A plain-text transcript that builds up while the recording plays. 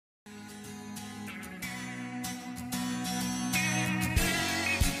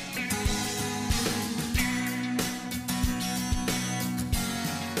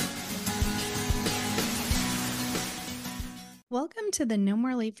Welcome to the No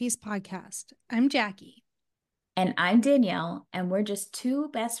More Late Fees podcast. I'm Jackie. And I'm Danielle, and we're just two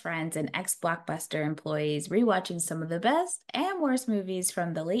best friends and ex-Blockbuster employees rewatching some of the best and worst movies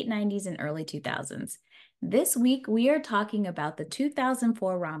from the late 90s and early 2000s. This week, we are talking about the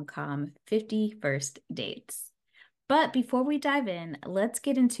 2004 rom-com 50 First Dates. But before we dive in, let's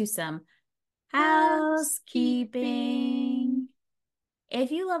get into some housekeeping.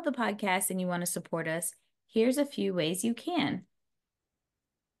 If you love the podcast and you want to support us, here's a few ways you can.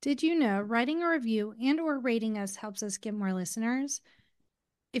 Did you know writing a review and/or rating us helps us get more listeners?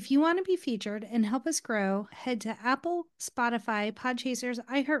 If you want to be featured and help us grow, head to Apple, Spotify, Podchasers,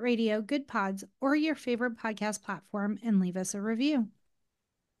 iHeartRadio, Good Pods, or your favorite podcast platform and leave us a review.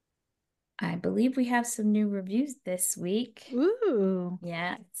 I believe we have some new reviews this week. Ooh.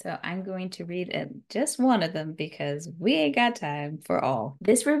 Yeah, so I'm going to read just one of them because we ain't got time for all.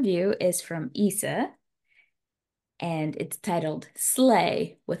 This review is from Issa, and it's titled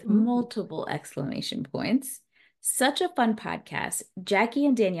Slay with multiple exclamation points. Such a fun podcast. Jackie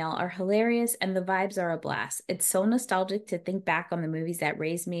and Danielle are hilarious and the vibes are a blast. It's so nostalgic to think back on the movies that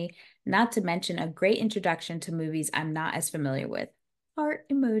raised me, not to mention a great introduction to movies I'm not as familiar with. Heart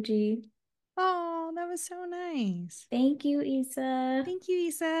emoji. Oh, that was so nice. Thank you, Issa. Thank you,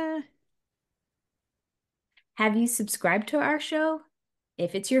 Issa. Have you subscribed to our show?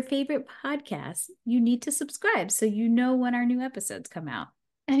 If it's your favorite podcast, you need to subscribe so you know when our new episodes come out.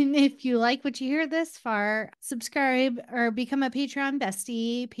 And if you like what you hear this far, subscribe or become a Patreon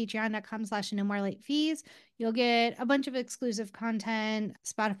bestie, patreon.com/no more late fees. You'll get a bunch of exclusive content,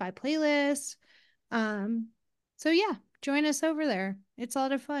 Spotify playlists. So yeah, join us over there. It's a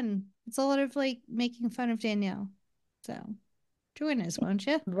lot of fun. It's a lot of like making fun of Danielle. So join us, won't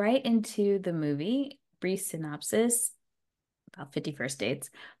you? Right into the movie, brief synopsis about 50 First Dates.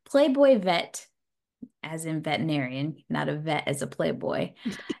 Playboy vet, as in veterinarian, not a vet as a playboy.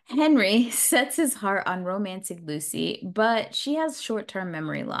 Henry sets his heart on romancing Lucy, but she has short-term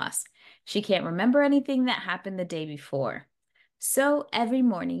memory loss. She can't remember anything that happened the day before. So every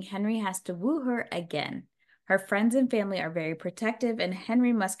morning, Henry has to woo her again. Her friends and family are very protective, and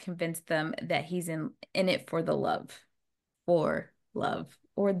Henry must convince them that he's in it for the love. For love.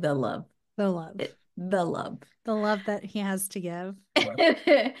 Or the love. The love. The love. The love that he has to give.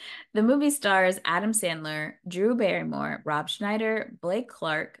 The movie stars Adam Sandler, Drew Barrymore, Rob Schneider, Blake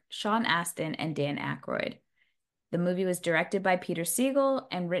Clark, Sean Astin, and Dan Aykroyd. The movie was directed by Peter Siegel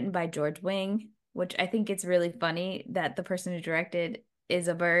and written by George Wing, which I think it's really funny that the person who directed is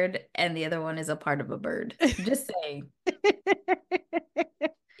a bird and the other one is a part of a bird. Just saying.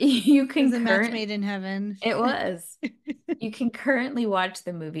 You can It was a match made in heaven. It was. You can currently watch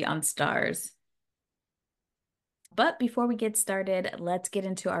the movie on Stars. But before we get started, let's get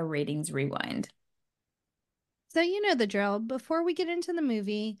into our ratings rewind. So you know the drill. Before we get into the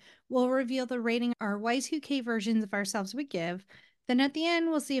movie, we'll reveal the rating our Y2K versions of ourselves would give. Then at the end,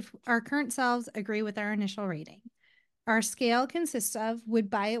 we'll see if our current selves agree with our initial rating. Our scale consists of would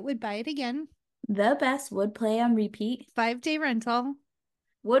buy it again. The best would play on repeat. 5-day rental.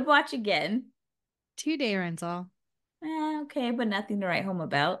 Would watch again. 2-day rental. Okay, but nothing to write home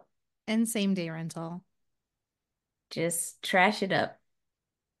about. And same-day rental. Just trash it up.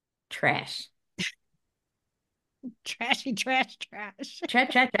 Trash. Trashy, trash.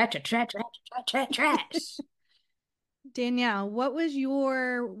 Trash. Danielle, what was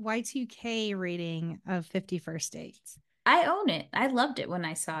your Y2K rating of 50 First Dates? I own it. I loved it when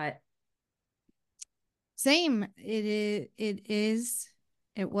I saw it. Same. It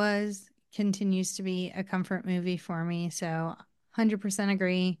was, continues to be a comfort movie for me. So 100%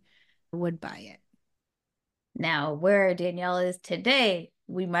 agree. Would buy it. Now, where Danielle is today,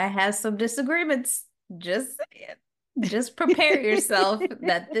 we might have some disagreements. Just saying. Just prepare yourself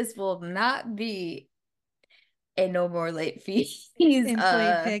that this will not be a No More Late Fees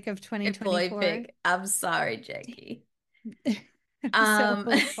employee pick of 2024. Employee pick. I'm sorry, Jackie.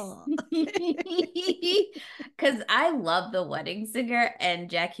 Because I love The Wedding Singer and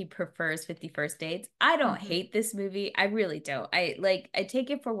Jackie prefers 50 First Dates. I don't hate this movie. I really don't. I take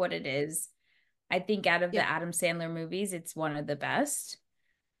it for what it is. I think out of the Adam Sandler movies, it's one of the best.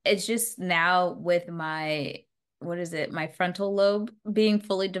 It's just now with my frontal lobe being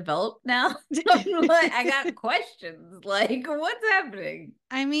fully developed now. I got questions. Like, what's happening?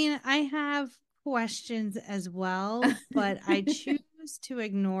 I mean, I have questions as well, but I choose to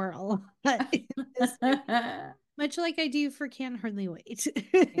ignore a lot in this movie, much like I do for Can't Hardly Wait.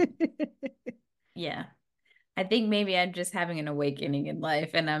 Yeah. I think maybe I'm just having an awakening in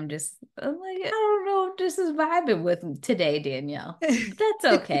life and I'm like, I don't know, this is vibing with today, Danielle. But that's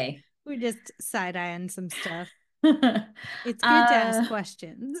okay. We're just side-eyeing some stuff. It's good to ask uh,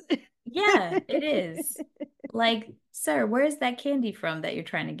 questions. yeah, it is. Like, sir, where's that candy from that you're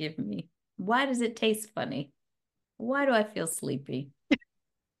trying to give me? Why does it taste funny? Why do I feel sleepy?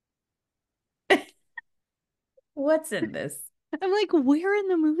 What's in this? I'm like, where in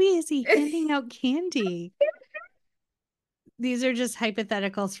the movie is he handing out candy? These are just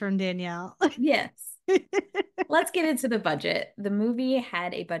hypotheticals from Danielle. Yes. Let's get into the budget. The movie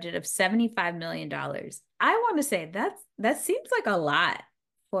had a budget of $75 million. I want to say that seems like a lot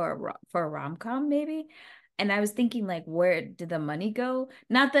for a rom-com maybe. And I was thinking like where did the money go?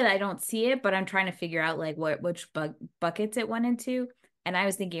 Not that I don't see it, but I'm trying to figure out like which buckets it went into. And I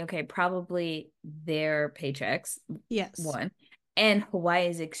was thinking, okay, probably their paychecks, Yes. one. And Hawaii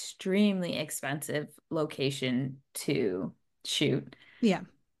is extremely expensive location to shoot. Yeah.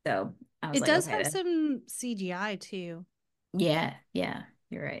 So I was It like, does have okay, some CGI too. yeah,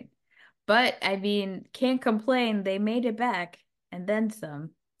 you're right. But I mean, can't complain. They made it back and then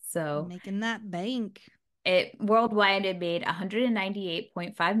some. So Making that bank. it worldwide it made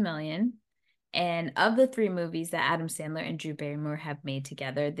 198.5 million. And of the three movies that Adam Sandler and Drew Barrymore have made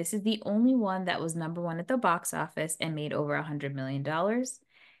together, this is the only one that was number one at the box office and made over $100 million.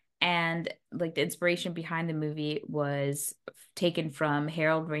 And like the inspiration behind the movie was taken from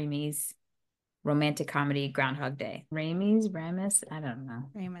Harold Ramey's romantic comedy Groundhog Day. Ramis? I don't know.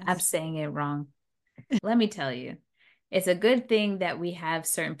 I'm Famous. saying it wrong. Let me tell you, it's a good thing that we have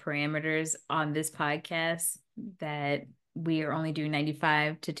certain parameters on this podcast that we are only doing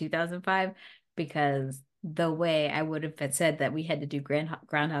 95 to 2005 because the way I would have said that we had to do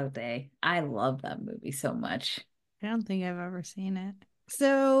Groundhog Day, I love that movie so much. I don't think I've ever seen it.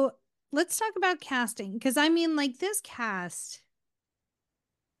 So let's talk about casting. Because I mean, like, this cast,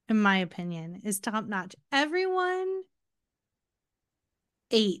 in my opinion, is top notch. Everyone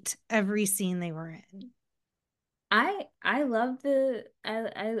ate every scene they were in. I love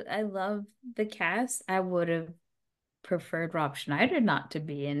I love the cast. I would have preferred Rob Schneider not to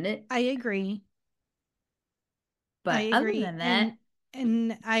be in it. I agree. I But other agree. than that,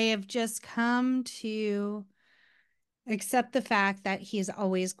 And I have just come to accept the fact that he's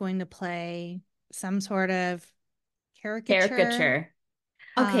always going to play some sort of caricature. caricature.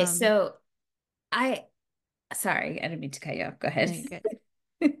 Okay, Um, so I sorry, I didn't mean to cut you off. Go ahead. very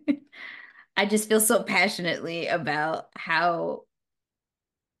good. I just feel so passionately about how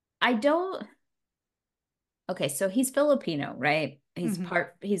I don't okay, so he's Filipino, right? Mhm.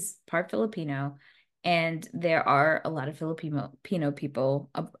 He's part Filipino, and there are a lot of Filipino people,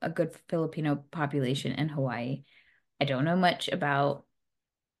 a good Filipino population in Hawaii. I don't know much about,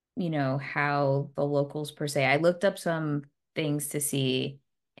 how the locals per se. I looked up some things to see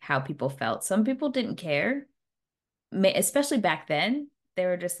how people felt. Some people didn't care, especially back then. They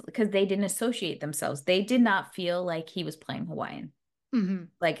were just because they didn't associate themselves. They did not feel like he was playing Hawaiian, Mhm.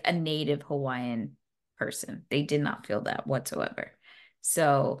 like a native Hawaiian person. They did not feel that whatsoever.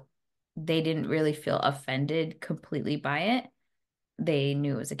 So they didn't really feel offended completely by it. They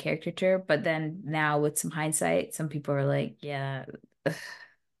knew it was a caricature, but then now with some hindsight, some people are like, yeah,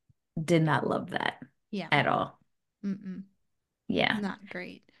 did not love that Yeah. at all. Mm-mm. Yeah. Not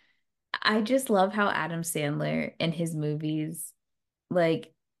great. I just love how Adam Sandler in his movies,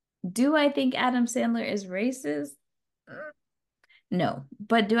 like, do I think Adam Sandler is racist? No.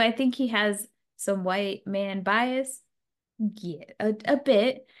 But do I think he has some white man bias? Yeah, a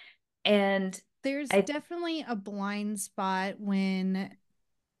bit. And There's I, definitely a blind spot when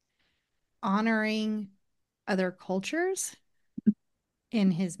honoring other cultures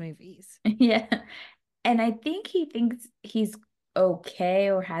in his movies. yeah. And I think he thinks he's okay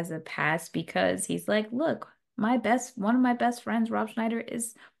or has a past because he's like, look, one of my best friends, Rob Schneider,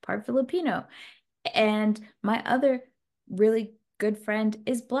 is part Filipino. And my other really good friend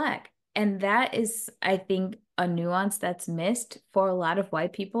is Black. And that is, I think, a nuance that's missed for a lot of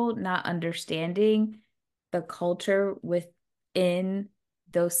white people, not understanding the culture within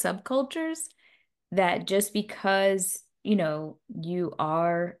those subcultures that just because, you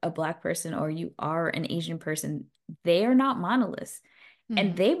are a Black person or you are an Asian person, they are not monoliths.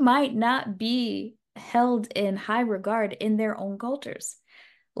 And Mhm. they might not be held in high regard in their own cultures.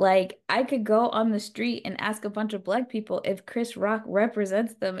 Like, I could go on the street and ask a bunch of Black people if Chris Rock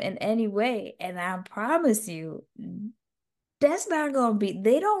represents them in any way. And I promise you, that's not gonna be,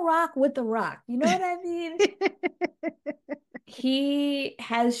 they don't rock with the rock. You know what I mean? He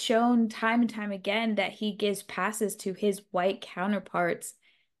has shown time and time again that he gives passes to his white counterparts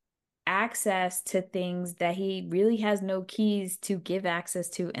access to things that he really has no keys to give access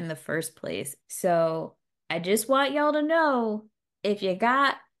to in the first place. So I just want y'all to know if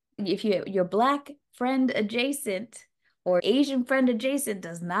you're Black friend adjacent or Asian friend adjacent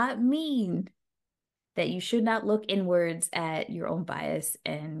does not mean that you should not look inwards at your own bias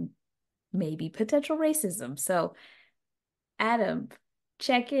and maybe potential racism. So, Adam,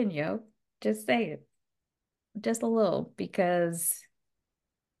 check in, yo. Just say it. Just a little, because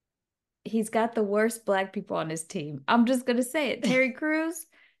he's got the worst black people on his team. I'm just gonna say it. Terry Crews.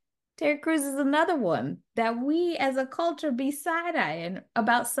 Terry Crews is another one that we as a culture be side-eyeing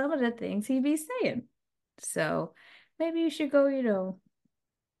about some of the things he be saying. So maybe you should go,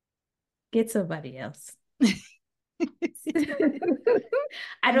 get somebody else.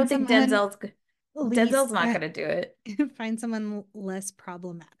 I don't think Denzel's not gonna do it. Find someone less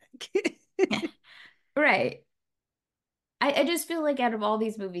problematic. Right. I just feel like out of all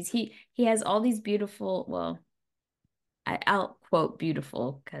these movies, he has all these beautiful, well, I'll quote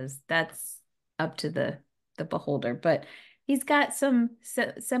beautiful because that's up to the beholder, but he's got some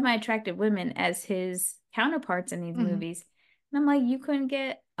semi-attractive women as his counterparts in these movies. And I'm like, you couldn't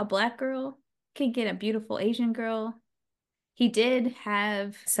get a black girl, could get a beautiful Asian girl. He did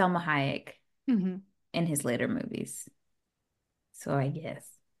have Selma Hayek in his later movies. So I guess.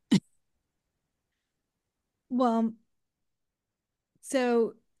 Well,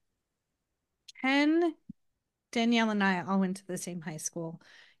 so Ken, Danielle, and I all went to the same high school.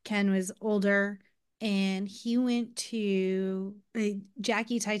 Ken was older and he went to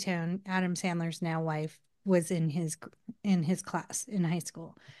Jackie Titone, Adam Sandler's now wife, was in his class in high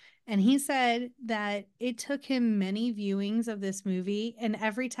school. And he said that it took him many viewings of this movie. And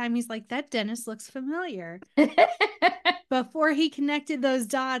every time he's like, that dentist looks familiar. Before he connected those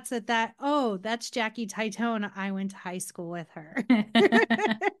dots oh, that's Jackie Titone. I went to high school with her.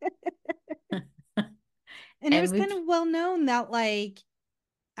 And it was kind of well known that like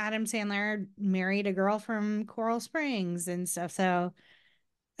Adam Sandler married a girl from Coral Springs and stuff. So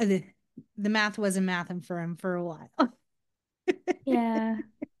the math wasn't mathing for him for a while. Yeah.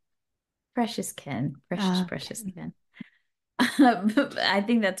 Precious Ken. Precious Ken. I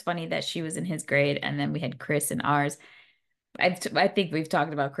think that's funny that she was in his grade and then we had Chris in ours. I think we've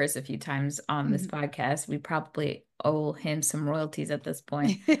talked about Chris a few times on this podcast. We probably owe him some royalties at this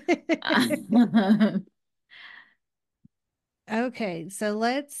point. Okay, so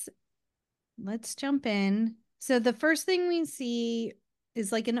let's jump in. So the first thing we see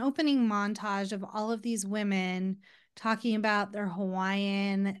is like an opening montage of all of these women talking about their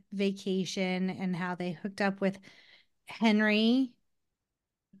Hawaiian vacation and how they hooked up with Henry.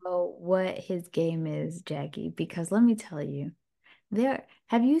 Oh, what his game is, Jackie, because let me tell you,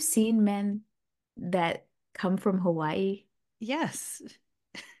 have you seen men that come from Hawaii? Yes.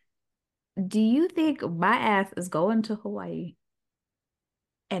 Do you think my ass is going to Hawaii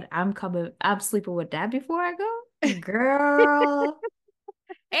and I'm sleeping with that before I go? Girl,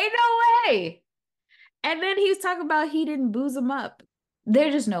 ain't no way. And then he was talking about he didn't booze him up.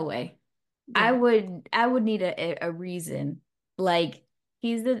 There's just no way. Yeah. I would need a reason. Like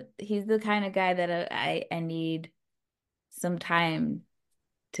he's the kind of guy that I need some time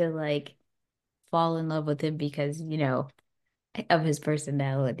to like fall in love with him because, of his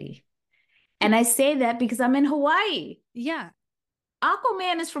personality. And I say that because I'm in Hawaii. Yeah.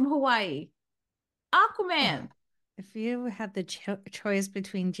 Aquaman is from Hawaii. Aquaman. If you had the choice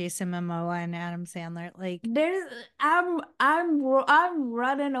between Jason Momoa and Adam Sandler, like I'm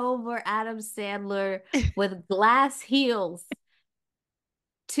running over Adam Sandler with glass heels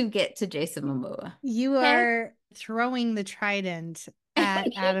to get to Jason Momoa. You are throwing the trident at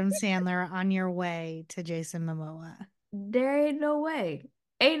Adam Sandler on your way to Jason Momoa. There ain't no way.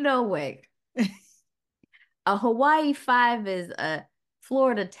 Ain't no way. A Hawaii 5 is a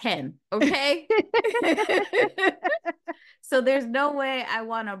Florida 10, okay? So there's no way I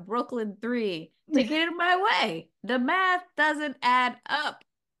want a Brooklyn 3 to get in my way. The math doesn't add up.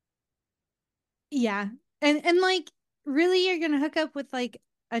 Yeah. And like, really, you're going to hook up with like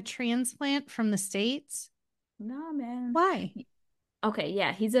a transplant from the States? No, man. Why? Okay,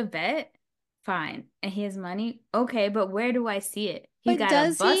 yeah, he's a vet. Fine. And he has money. Okay, but where do I see it? He but got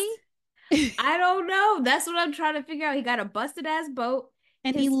does a bust. He? I don't know. That's what I'm trying to figure out. He got a busted ass boat.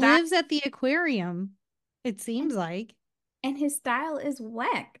 And he lives at the aquarium, it seems like. And his style is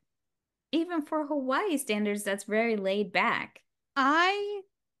whack. Even for Hawaii standards, that's very laid back.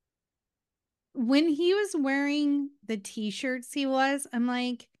 When he was wearing the t-shirts I'm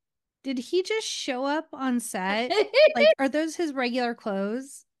like, did he just show up on set? Like, are those his regular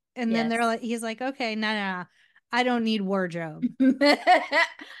clothes? And then they're like, he's like, okay, no. I don't need wardrobe.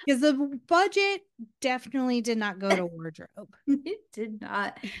 Because the budget definitely did not go to wardrobe. It did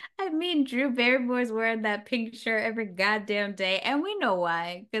not. I mean, Drew Barrymore's wearing that pink shirt every goddamn day, and we know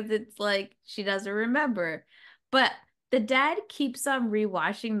why, because it's like she doesn't remember. But the dad keeps on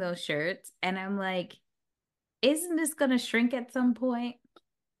rewashing those shirts, and I'm like, isn't this gonna shrink at some point?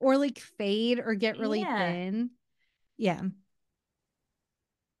 Or like fade or get really Yeah. thin. Yeah.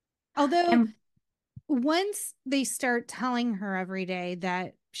 Although And once they start telling her every day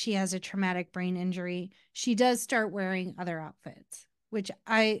that she has a traumatic brain injury, she does start wearing other outfits, which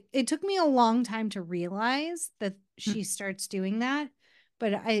it took me a long time to realize that she starts doing that.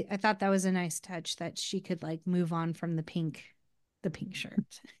 But I thought that was a nice touch that she could like move on from the pink shirt.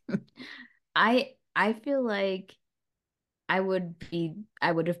 I feel like I would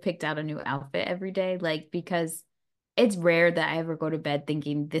have picked out a new outfit every day, like because it's rare that I ever go to bed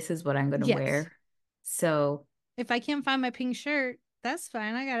thinking this is what I'm gonna Yes. wear. So If I can't find my pink shirt, that's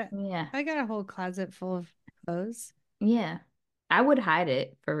fine. yeah, I got a whole closet full of clothes. yeah. I would hide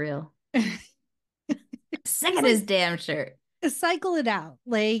it for real. Sick Just of like this damn shirt. cycle it out.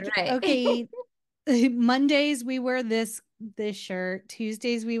 Like, Right. okay, Mondays we wear this shirt.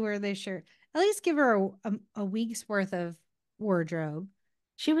 Tuesdays we wear this shirt. At least give her a week's worth of wardrobe.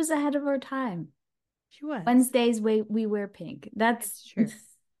 She was ahead of her time. She was. Wednesdays we wear pink. It's true.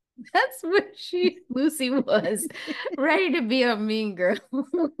 That's what Lucy was, ready to be a mean girl.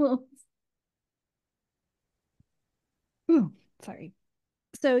 Ooh, sorry.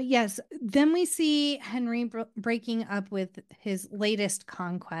 So yes, then we see Henry breaking up with his latest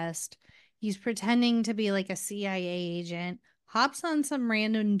conquest. He's pretending to be like a CIA agent, hops on some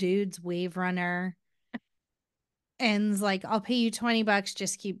random dude's wave runner, and's like, "I'll pay you $20,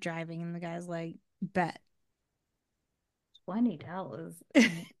 just keep driving." And the guy's like, "Bet." $20.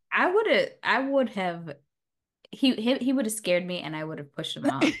 I would have he would have scared me and I would have pushed him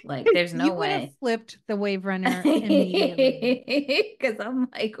off. Like there's no You would have way. flipped the wave runner immediately. Because I'm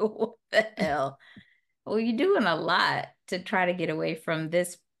like, what the hell? Well, you're doing a lot to try to get away from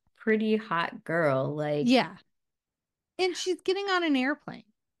this pretty hot girl. Like, Yeah. And she's getting on an airplane.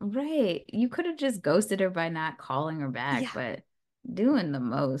 right. You could have just ghosted her by not calling her back, Yeah. but doing the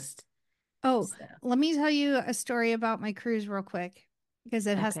most. Oh, So, let me tell you a story about my cruise real quick because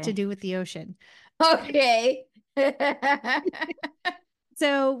it has to okay. do with the ocean. Okay.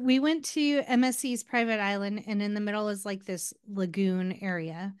 So we went to MSC's private island, and in the middle is like this lagoon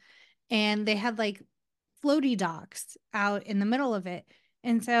area. And they had like floaty docks out in the middle of it.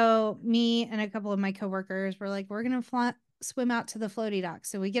 And so me and a couple of my coworkers were like, we're going to swim out to the floaty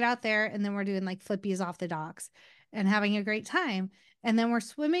docks. So we get out there and then we're doing like flippies off the docks and having a great time. And then we're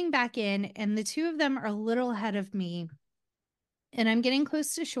swimming back in, and the two of them are a little ahead of me. And I'm getting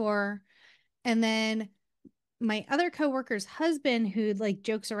close to shore. And then my other coworker's husband, who like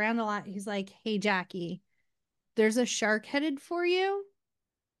jokes around a lot, he's like, "Hey, Jackie, there's a shark headed for you."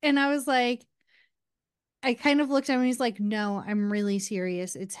 And I was like, I kind of looked at him and he's like, "No, I'm really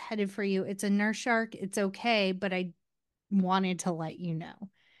serious. It's headed for you. It's a nurse shark. It's okay, but I wanted to let you know."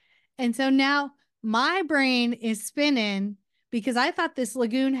 And so now my brain is spinning because I thought this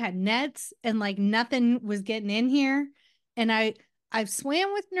lagoon had nets and like nothing was getting in here. And I've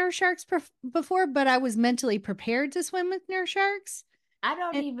swam with nurse sharks before, but I was mentally prepared to swim with nurse sharks. I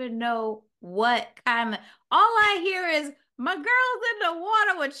don't And even know what kind of, all I hear is my girl's in the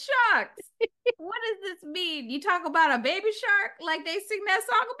water with sharks. What does this mean? You talk about a baby shark like they sing that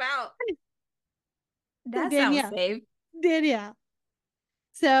song about? That sounds Danielle, safe. Danielle.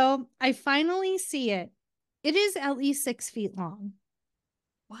 So I finally see it. It is at least 6 feet long.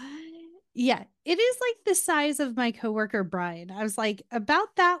 What? Yeah, it is like the size of my coworker Brian. I was like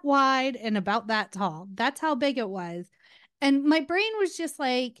about that wide and about that tall. That's how big it was. And my brain was just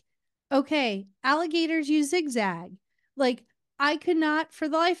like, okay, alligators use zigzag. Like, I could not for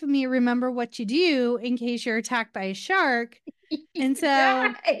the life of me remember what you do in case you're attacked by a shark. And so,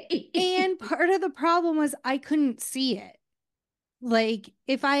 Right. and part of the problem was I couldn't see it. Like,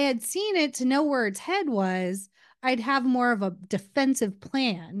 if I had seen it to know where its head was, I'd have more of a defensive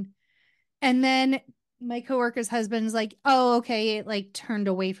plan. And then my coworker's husband's like, "Oh, okay, it like turned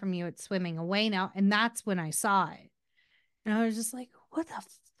away from you. It's swimming away now." And that's when I saw it. And I was just like, "What the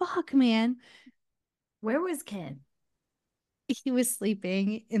fuck, man?" Where was Ken? He was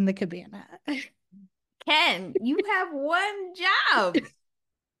sleeping in the cabana. Ken, you have one job.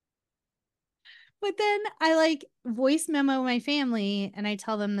 But then I like voice memo my family and I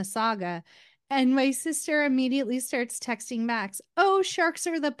tell them the saga. And my sister immediately starts texting Max, "Oh, sharks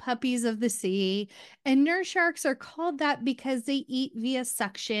are the puppies of the sea. And nurse sharks are called that because they eat via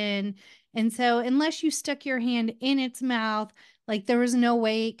suction. And so, unless you stuck your hand in its mouth, like there was no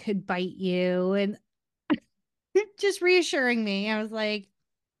way it could bite you. And just reassuring me, I was like,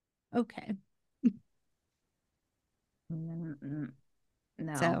 okay.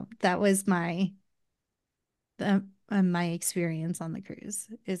 No. So that was my experience on the cruise.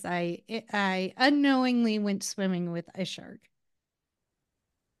 Is I unknowingly went swimming with a shark.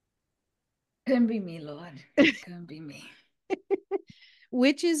 Couldn't be me, Lord. Couldn't be me.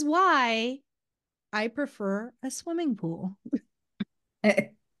 Which is why I prefer a swimming pool.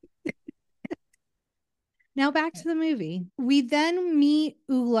 Now back to the movie. We then meet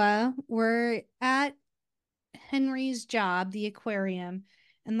Ula. We're at Henry's job, the aquarium.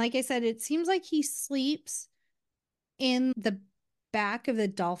 And like I said, it seems like he sleeps in the back of the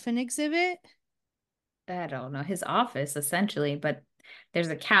dolphin exhibit. I don't know. His office, essentially, but there's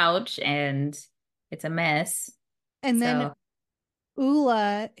a couch and it's a mess. And then So,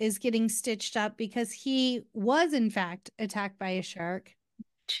 Ula is getting stitched up because he was, in fact, attacked by a shark.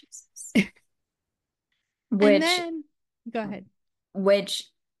 Jesus. And Which, then, go ahead. which,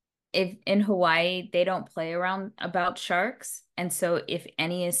 if in Hawaii, they don't play around about sharks. And so if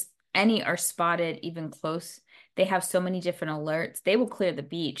any are spotted even close, they have so many different alerts. They will clear the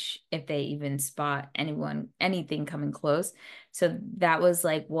beach if they even spot anything coming close. So that was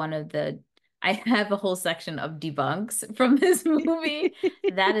like one of the I have a whole section of debunks from this movie.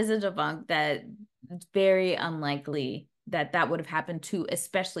 That is a debunk that it's very unlikely that that would have happened to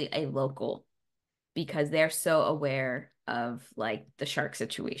especially a local because they're so aware of like the shark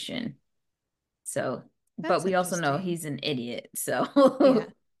situation. So, but That's we also know interesting. he's an idiot. So, Yeah.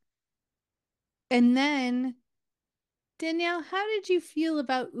 And then, Danielle, how did you feel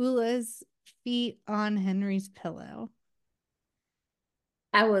about Ula's feet on Henry's pillow?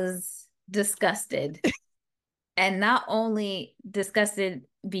 I was disgusted. And not only disgusted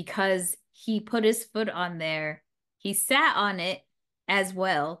because he put his foot on there, he sat on it as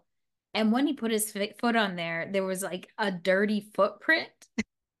well. And when he put his foot on there, there was like a dirty footprint.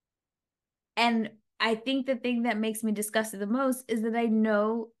 And I think the thing that makes me disgusted the most is that I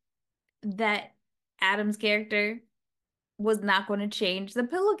know that Adam's character was not going to change the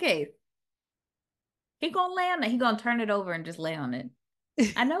pillowcase. He gonna lay on it. He gonna turn it over and just lay on it.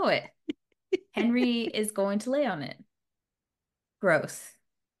 I know it. Henry is going to lay on it. Gross.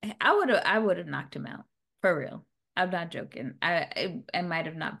 I would have knocked him out for real. I'm not joking. I might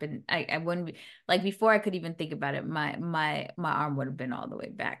have not been. I wouldn't be like before I could even think about it. My arm would have been all the way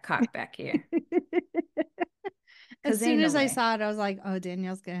back, cocked back here. As Cause soon ain't no as I way. saw it, I was like, oh,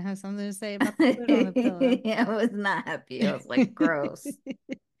 Danielle's going to have something to say about the foot on the pillow. I was not happy. I was like, gross.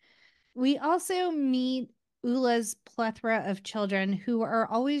 We also meet Ula's plethora of children who are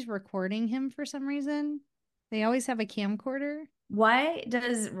always recording him for some reason. They always have a camcorder. Why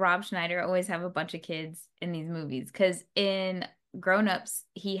does Rob Schneider always have a bunch of kids in these movies? Because in Grown Ups,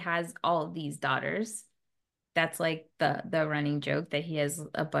 he has all of these daughters. That's like the running joke that he has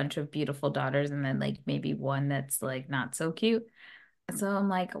a bunch of beautiful daughters and then like maybe one that's like not so cute. So I'm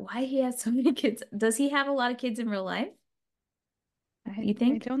like, why he has so many kids? Does he have a lot of kids in real life? You I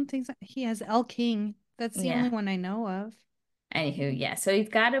think? don't think so. He has El King. That's the only Yeah. one I know of. Anywho, yeah. So he's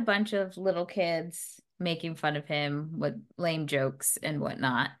got a bunch of little kids making fun of him with lame jokes and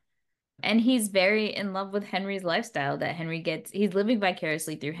whatnot. And he's very in love with Henry's lifestyle that he's living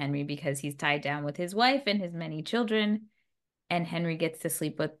vicariously through Henry because he's tied down with his wife and his many children. And Henry gets to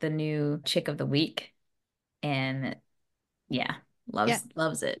sleep with the new chick of the week. And yeah, Yeah,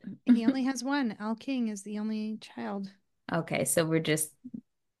 loves it. he only has one. El King is the only child. Okay, so we're just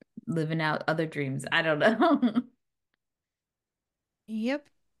living out other dreams. I don't know. Yep.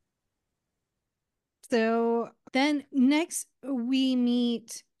 So then next we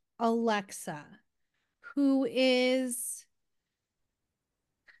meet Alexa, who is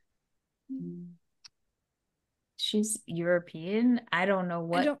She's European. I don't know I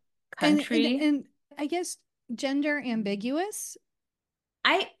what don't country. and I guess gender ambiguous.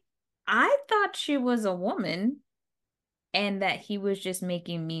 I I thought she was a woman and that he was just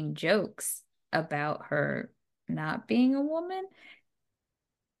making mean jokes about her not being a woman.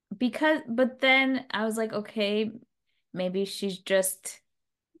 But then I was like, okay, maybe she's just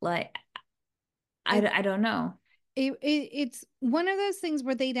like, It, I don't know. it's one of those things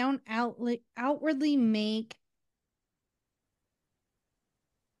where they don't outwardly make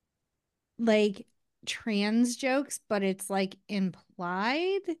like trans jokes, but it's like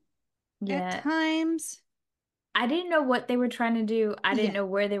implied at Yeah. times. I didn't know what they were trying to do. I didn't Yeah. know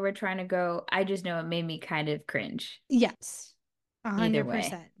where they were trying to go. I just know it made me kind of cringe Yes. either way.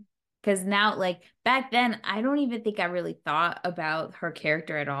 100%. Because now, like back then, I don't even think I really thought about her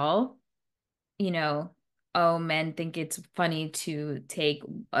character at all. you know, oh, men think it's funny to take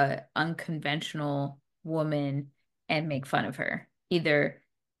a unconventional woman and make fun of her. Either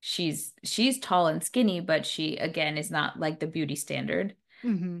she's tall and skinny, but she again is not like the beauty standard,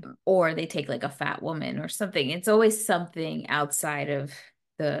 Hmm. or they take like a fat woman or something. It's always something outside of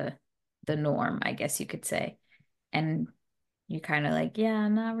the the norm, I guess you could say. And you're kind of like, yeah,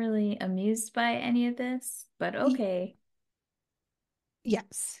 I'm not really amused by any of this, but okay.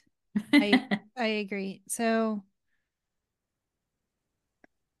 Yes, I I agree. So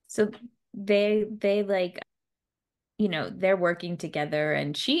So they like, they're working together,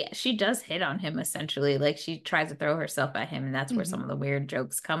 and she does hit on him essentially. Like she tries to throw herself at him, and that's where some mhm. of the weird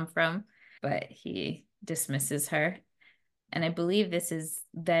jokes come from, but he dismisses her. And I believe this is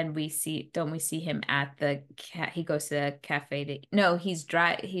then we see don't we see him at the he goes to the cafe to no, he's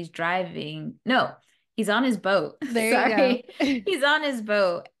driving. No, he's on his boat. There you Sorry. go. He's on his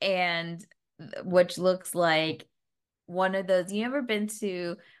boat, and which looks like one of those. You ever been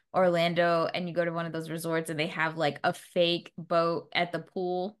to Orlando and you go to one of those resorts and they have like a fake boat at the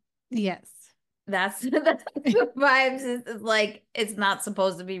pool? Yes. That's the vibes. It's like it's not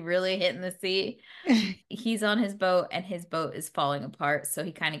supposed to be really hitting the sea. He's on his boat and his boat is falling apart. So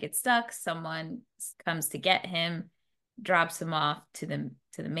he kind of gets stuck. Someone comes to get him, drops him off to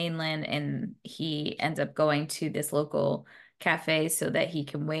the mainland, and he ends up going to this local cafe so that he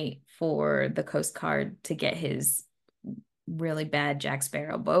can wait for the Coast Guard to get his really bad Jack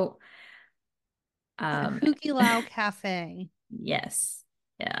Sparrow boat. The Um, Hukilau Cafe. yes.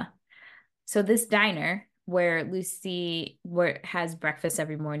 Yeah. So this diner where Lucy where has breakfast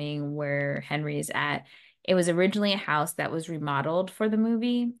every morning where Henry is at, it was originally a house that was remodeled for the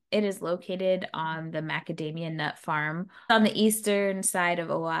movie. It is located on the macadamia nut farm on the eastern side of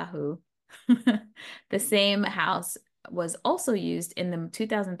Oahu. The same house was also used in the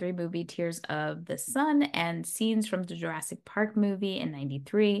 2003 movie Tears of the Sun, and scenes from the Jurassic Park movie in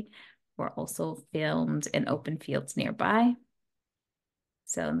 93 were also filmed in open fields nearby.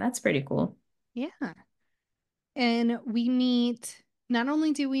 So that's pretty cool. Yeah. And we meet, not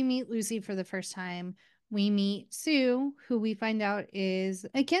only do we meet Lucy for the first time, we meet Sue, who we find out is,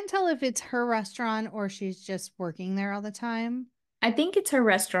 I can't tell if it's her restaurant or she's just working there all the time. I think it's her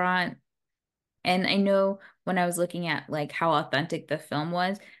restaurant. And I know when I was looking at like how authentic the film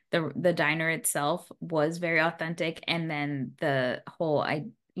was, the diner itself was very authentic. And then the whole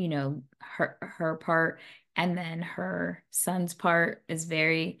her part and then her son's part is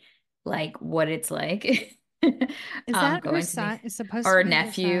very like what it's like Is that her going to the son? Is supposed to or be her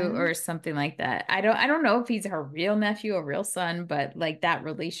nephew son or something like that. I don't know if he's her real nephew or real son, but like that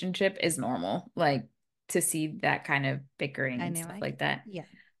relationship is normal. Like to see that kind of bickering and stuff dynamic? like that. Yeah.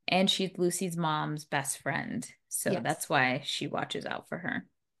 And she's Lucy's mom's best friend. So that's Yes. why she watches out for her.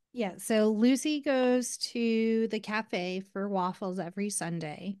 Yeah. So Lucy goes to the cafe for waffles every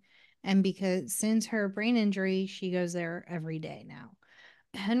Sunday. And because since her brain injury, she goes there every day now.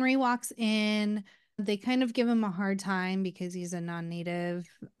 Henry walks in. They kind of give him a hard time because he's a non native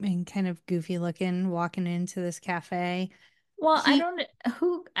and kind of goofy looking walking into this cafe. Well, I He, don't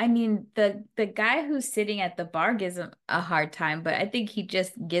who I mean the guy who's sitting at the bar gives him a hard time, but I think he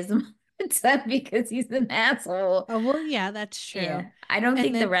just gives him a hard time because he's an asshole. oh, well, yeah, that's true. Yeah. I don't And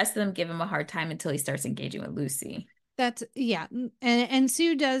think the then rest of them give him a hard time until he starts engaging with Lucy. that's, yeah. And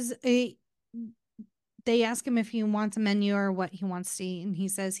Sue does a, they ask him if he wants a menu or what he wants to eat. And he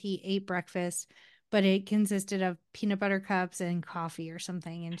says he ate breakfast, but it consisted of peanut butter cups and coffee or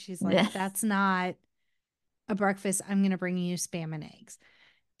something. And she's like, that's not a breakfast. I'm going to bring you spam and eggs.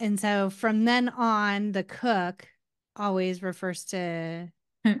 And so from then on, the cook always refers to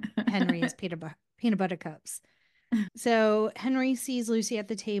Henry as peanut butter cups. So Henry sees Lucy at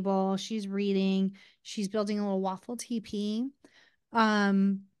the table. She's reading. She's building a little waffle teepee.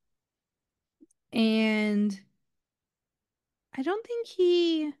 Um, and I don't think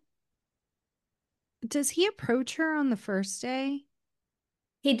he does. He approach her on the first day.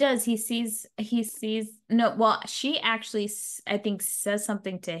 He does. He sees no, well, she actually I think says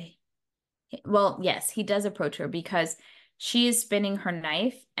something to well, yes, he does approach her because she is spinning her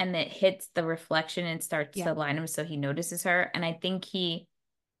knife and it hits the reflection and starts Yeah, to line him so he notices her. And I think he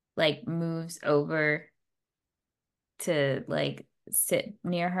like moves over to like sit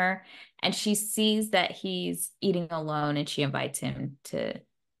near her and she sees that he's eating alone and she invites him to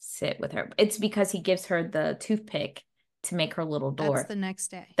sit with her. It's because he gives her the toothpick to make her little that's door. the next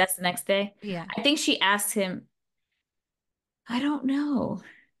day. That's the next day. Yeah. I think she asked him, I don't know.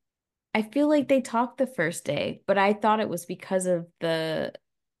 I feel like they talked the first day, but I thought it was because of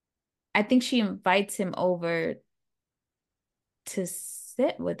I think she invites him over to sit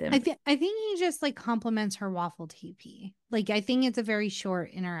sit with him. I think he just like compliments her waffle TP. Like I think it's a very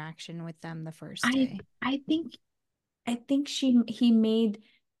short interaction with them the first I day. I think he made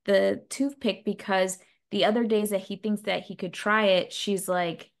the toothpick because the other days that he thinks that he could try it, she's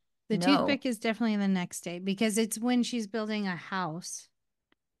like, The no. toothpick is definitely the next day because it's when she's building a house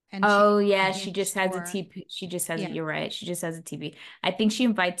and she Oh needs a yeah, she hinge just has a door. TP. She just has it. Yeah, You're right. She just has a TP. I think she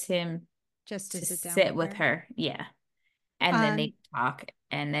invites him just to to sit down sit with with her. her. Yeah. And then Um, they talk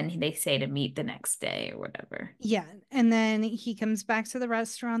and then they say to meet the next day or whatever. yeah, and then he comes back to the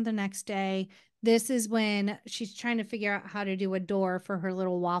restaurant the next day. This is when she's trying to figure out how to do a door for her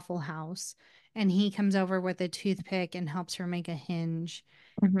little waffle house, and he comes over with a toothpick and helps her make a hinge.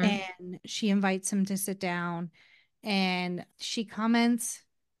 Hmm. And she invites him to sit down, and she comments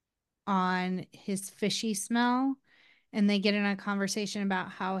on his fishy smell, and they get in a conversation about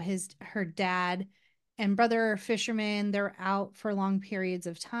how his her dad and brother are fishermen. They're out for long periods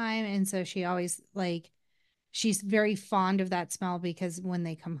of time, and so she always like she's very fond of that smell because when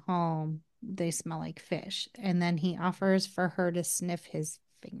they come home they smell like fish. And then he offers for her to sniff his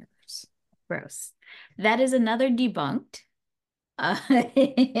fingers. Gross. That is another debunked. Uh,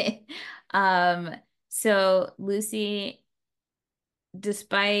 um, so Lucy,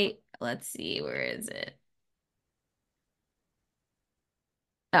 despite, let's see, where is it?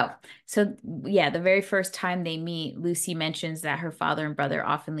 Oh, so yeah, the very first time they meet, Lucy mentions that her father and brother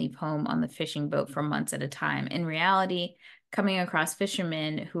often leave home on the fishing boat for months at a time. In reality, coming across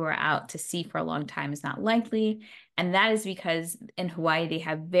fishermen who are out to sea for a long time is not likely. And that is because in Hawaii, they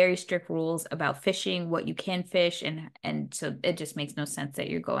have very strict rules about fishing, what you can fish, and so it just makes no sense that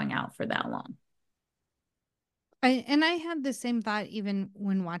you're going out for that long. I had the same thought even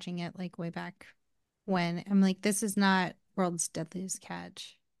when watching it like way back when. I'm like, this is not world's deadliest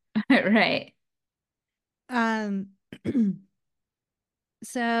catch. Right. um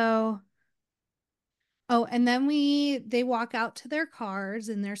so oh, and then they walk out to their cars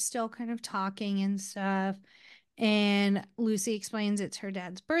and they're still kind of talking and stuff. And Lucy explains it's her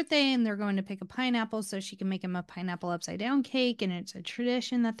dad's birthday and they're going to pick a pineapple so she can make him a pineapple upside down cake. And it's a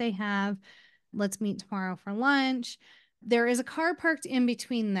tradition that they have. Let's meet tomorrow for lunch. There is a car parked in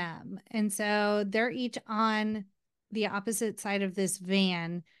between them. And so they're each on the opposite side of this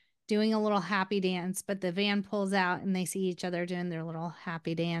van doing a little happy dance, but the van pulls out and they see each other doing their little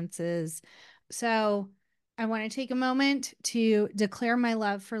happy dances. So I want to take a moment to declare my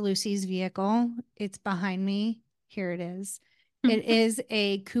love for Lucy's vehicle. It's behind me. Here it is. It is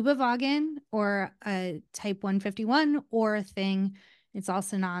a Kuba Wagen or a Type 151 or a thing. It's all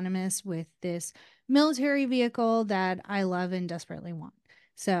synonymous with this military vehicle that I love and desperately want.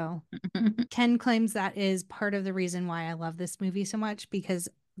 So Ken claims that is part of the reason why I love this movie so much because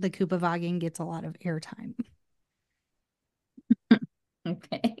the Kuba Wagen gets a lot of airtime.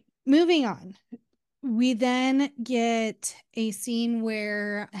 Okay. Moving on. We then get a scene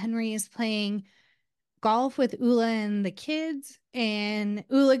where Henry is playing golf with Ula and the kids, and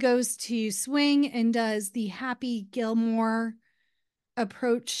Ula goes to swing and does the Happy Gilmore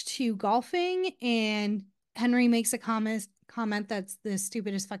approach to golfing, and Henry makes a comment that's the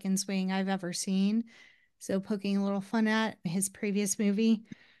stupidest fucking swing I've ever seen. So poking a little fun at his previous movie.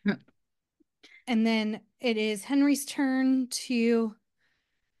 And then it is Henry's turn to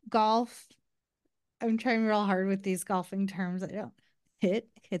golf. I'm trying real hard with these golfing terms. I don't hit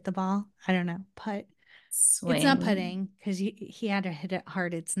the ball. I don't know. Putt. It's not Swing. putting because he had to hit it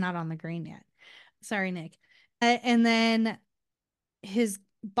hard. It's not on the green yet. Sorry, Nick. And then his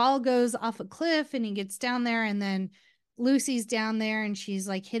ball goes off a cliff and he gets down there. And then Lucy's down there and she's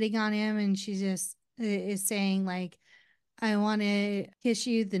like hitting on him. And she just is saying, like, I want to kiss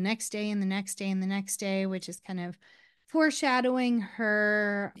you the next day and the next day and the next day, which is kind of foreshadowing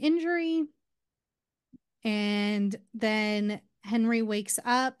her injury. And then Henry wakes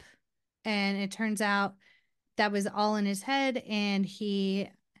up and it turns out that was all in his head and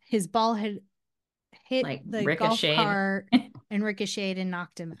his ball had hit Like the golf ricocheted. cart and ricocheted and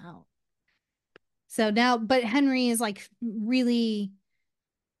knocked him out. So now, but Henry is like really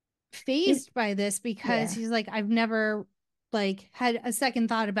He's phased by this because yeah, he's like, I've never like had a second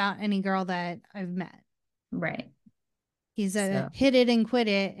thought about any girl that I've met. right. He's a So hit it and quit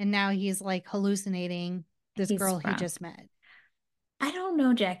it, and now he's like hallucinating this he's girl he sprung. just met. I don't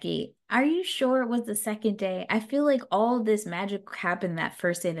know, Jackie. Are you sure it was the second day? I feel like all this magic happened that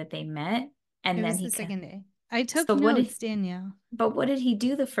first day that they met, It and then was he the can. second day. I took So what did? notes, Danielle. But what did he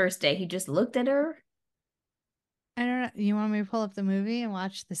do the first day? He just looked at her. I don't know. You want me to pull up the movie and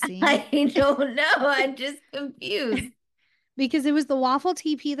watch the scene? I don't know. I'm just confused. Because it was the waffle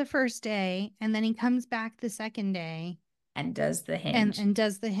TP the first day, and then he comes back the second day. and does the hinge. and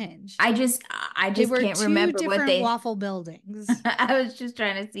does the hinge. I just They were can't two remember what different they waffle buildings. I was just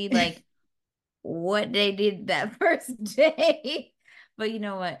trying to see like what they did that first day. But you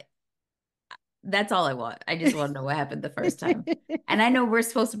know what? That's all I want. I just want to know what happened the first time. And I know we're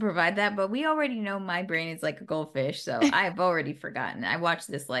supposed to provide that, but we already know my brain is like a goldfish. So I've already forgotten. I watched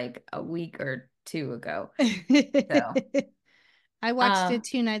this like a week or two ago. So, I watched uh, it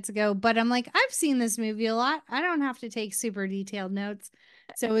 2 nights ago, but I'm like, I've seen this movie a lot. I don't have to take super detailed notes.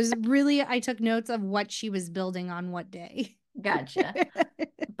 So it was really, I took notes of what she was building on what day. gotcha.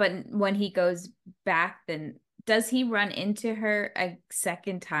 But when he goes back, then does he run into her a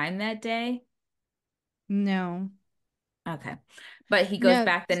second time that day? No, Okay. But he goes no.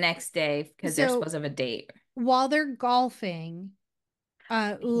 back the next day because they're So supposed to have a date. while they're golfing,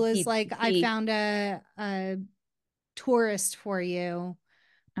 Ula's He like, I he found a tourist for you.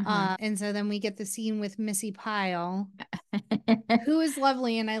 uh-huh. And so then we get the scene with Missy Pyle, who is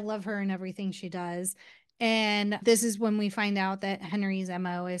lovely, and I love her and everything she does. And this is when we find out that Henry's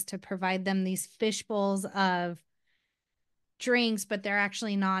MO is to provide them these fish bowls of drinks, but they're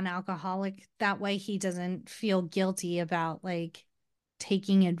actually non-alcoholic. That way he doesn't feel guilty about like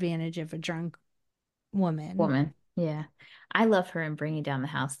taking advantage of a drunk woman. Woman. Yeah. I love her in Bringing Down the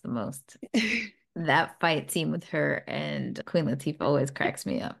House the most. That fight scene with her and Queen Latifah always cracks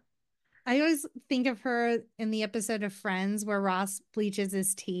me up. I always think of her in the episode of Friends where Ross bleaches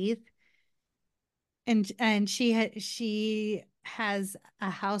his teeth, and she has a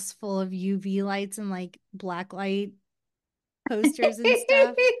house full of UV lights and like black light posters and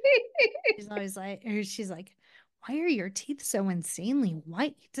stuff. She's always like, or she's like, why are your teeth so insanely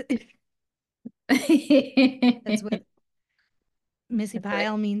white? That's what Missy That's right.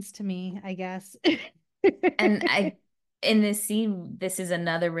 Pyle means to me, I guess. And in this scene, this is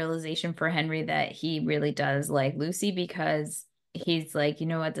another realization for Henry that he really does like Lucy because he's like, you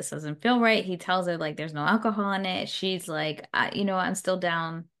know what, this doesn't feel right. He tells her like there's no alcohol in it. She's like, you know what, I'm still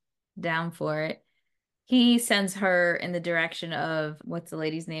down for it. He sends her in the direction of what's the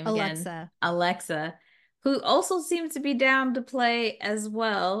lady's name again? Alexa. Alexa, who also seems to be down to play as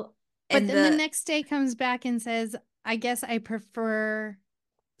well. But And then the the next day comes back and says, I guess I prefer oh,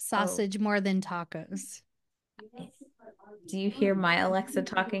 sausage more than tacos. do you hear my Alexa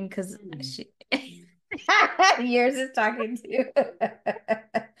talking? Because she yours is talking too.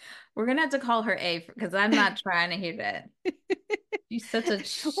 We're gonna have to call her A because I'm not trying to hear that.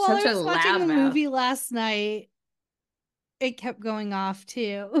 She's While I such a was watching the loudmouth. movie last night, it kept going off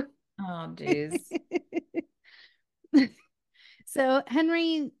too. Oh, jeez. So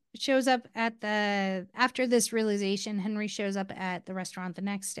Henry shows up at the after this realization, Henry shows up at the restaurant the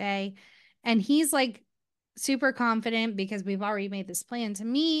next day and he's like super confident because we've already made this plan to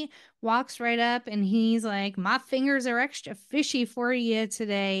me, walks right up and he's like, my fingers are extra fishy for you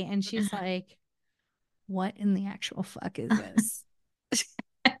today. And she's like, what in the actual fuck is this?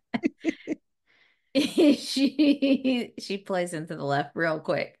 She plays into the left real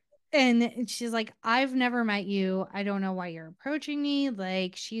quick. And she's like, I've never met you. I don't know why you're approaching me.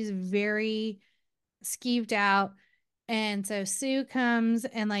 Like, she's very skeeved out. And so Sue comes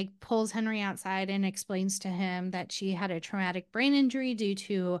and like pulls Henry outside and explains to him that she had a traumatic brain injury due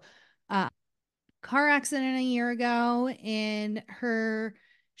to a car accident a year ago. And her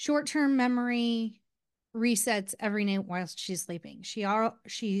short term memory resets every night whilst she's sleeping.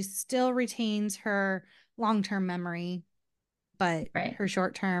 She still retains her long term memory, but Right. her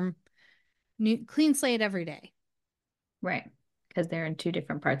short term new clean slate every day. Right. Because they're in two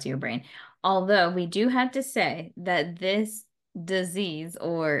different parts of your brain. Although we do have to say that this disease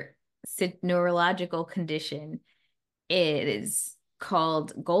or neurological condition is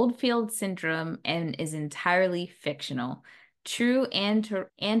called Goldfield syndrome and is entirely fictional. True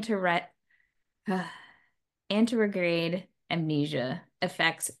anterograde amnesia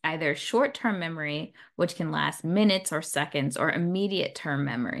affects either short-term memory, which can last minutes or seconds, or immediate term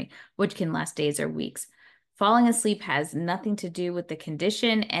memory, which can last days or weeks. Falling asleep has nothing to do with the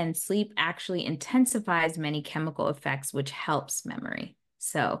condition, and sleep actually intensifies many chemical effects, which helps memory.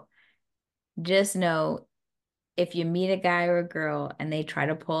 So just know if you meet a guy or a girl and they try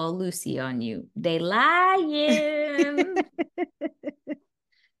to pull a Lucy on you, they lying.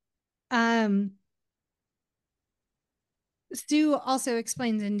 um Stu also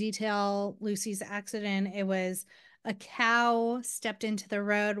explains in detail Lucy's accident. It was a cow stepped into the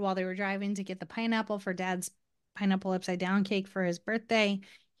road while they were driving to get the pineapple for dad's pineapple upside down cake for his birthday.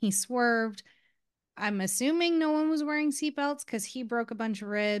 He swerved. I'm assuming no one was wearing seatbelts because he broke a bunch of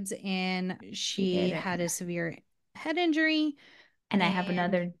ribs and She she did it. had a severe head injury. And I have And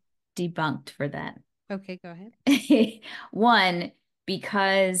another debunked for that. Okay, go ahead. One,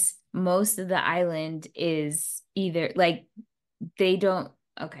 because most of the island is either like they don't,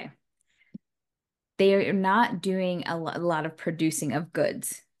 okay, they are not doing a lot of producing of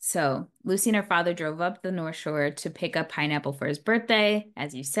goods. So Lucy and her father drove up the North Shore to pick up pineapple for his birthday,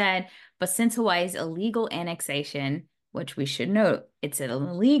 as you said. But since Hawaii's illegal annexation, which we should note, it's an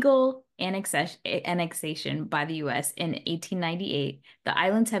illegal annexation by the US in 1898, the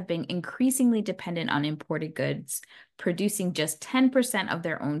islands have been increasingly dependent on imported goods, producing just 10% of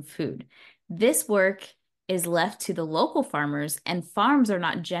their own food. This work is left to the local farmers, and farms are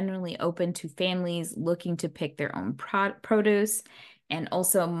not generally open to families looking to pick their own produce. And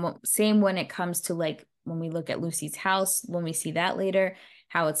also, same when it comes to like when we look at Lucy's house, when we see that later,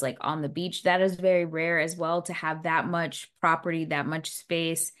 how it's like on the beach, that is very rare as well to have that much property, that much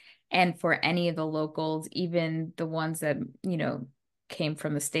space. And for any of the locals, even the ones that, came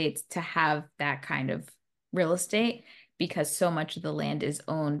from the States, to have that kind of real estate, because so much of the land is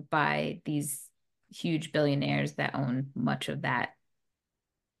owned by these huge billionaires that own much of that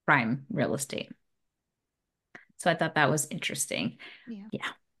prime real estate. So I thought that was interesting. Yeah. Yeah.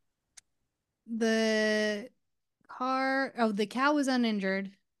 The the cow was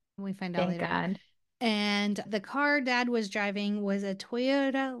uninjured. We find out Thank later. God. And the car dad was driving was a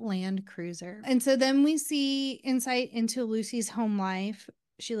Toyota Land Cruiser. And so then we see insight into Lucy's home life.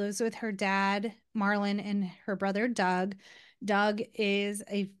 She lives with her dad, Marlon, and her brother, Doug. Doug is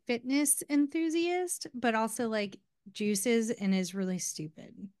a fitness enthusiast, but also like juices and is really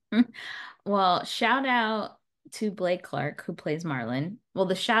stupid. Well, shout out to Blake Clark, who plays Marlon. Well,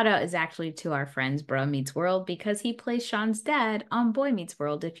 the shout out is actually to our friends Bruh Meets World, because he plays Sean's dad on Boy Meets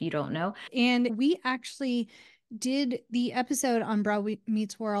World, if you don't know. And we actually did the episode on Bruh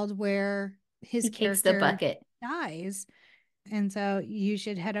Meets World where his kicks the character bucket. dies. And so you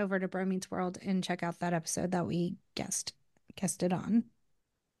should head over to Bruh Meets World and check out that episode that we guested on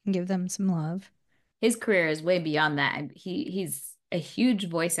and give them some love. His career is way beyond that. He's a huge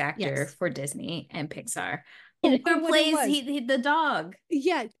voice actor Yes. for Disney and Pixar. Oh, Who plays the dog?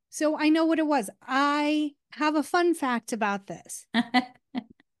 Yeah. So I know what it was. I have a fun fact about this.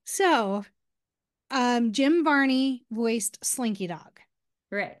 So, Jim Varney voiced Slinky Dog.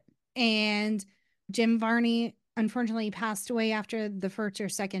 Right. And Jim Varney unfortunately passed away after the first or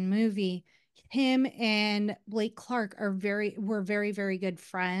second movie. Him and Blake Clark were very, very good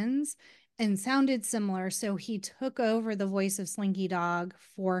friends and sounded similar. So he took over the voice of Slinky Dog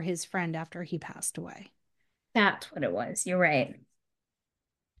for his friend after he passed away. That's what it was. You're right.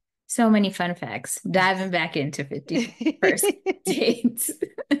 So many fun facts. Diving back into 51st dates.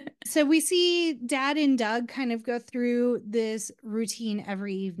 So we see Dad and Doug kind of go through this routine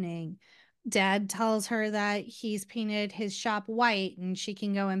every evening. Dad tells her that he's painted his shop white and she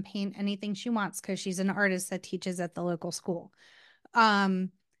can go and paint anything she wants because she's an artist that teaches at the local school.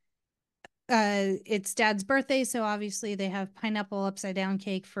 It's Dad's birthday, so obviously they have pineapple upside down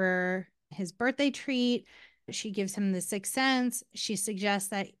cake for his birthday treat. She gives him the Sixth Sense. She suggests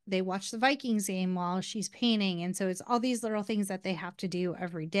that they watch the Vikings game while she's painting. And so it's all these little things that they have to do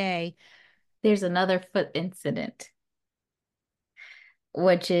every day. There's another foot incident,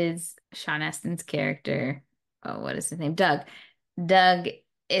 which is Sean Astin's character. Oh, what is his name? Doug. Doug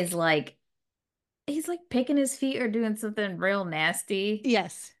is like, he's like picking his feet or doing something real nasty.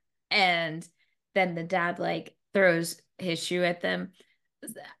 Yes. And then the dad like throws his shoe at them.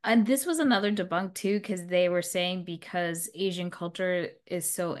 And this was another debunk too, because they were saying because Asian culture is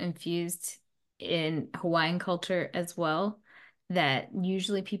so infused in Hawaiian culture as well, that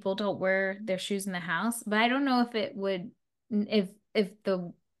usually people don't wear their shoes in the house. But I don't know if it would, if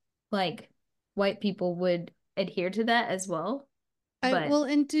the like white people would adhere to that as well. Well,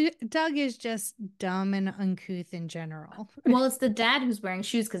 and Doug is just dumb and uncouth in general. Well, it's the dad who's wearing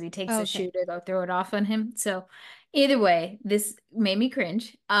shoes because he takes the shoe to go throw it off on him. So either way, this made me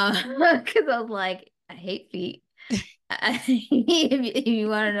cringe because I was like, I hate feet. If you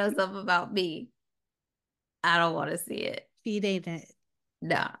want to know something about me, I don't want to see it. Feet ain't it.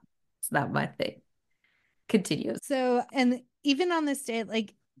 Nah, it's not my thing. Continue. So, and even on this day,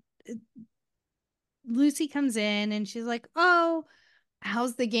 like Lucy comes in and she's like, oh,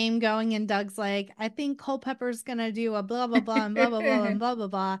 how's the game going? And Doug's like, I think Culpepper's gonna do a blah blah blah and blah blah blah and blah blah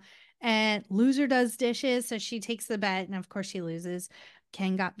blah. And loser does dishes, so she takes the bet, and of course she loses.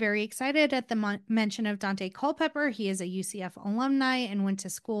 Ken got very excited at the mention of Dante Culpepper. He is a UCF alumni and went to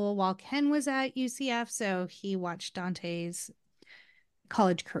school while Ken was at UCF, so he watched Dante's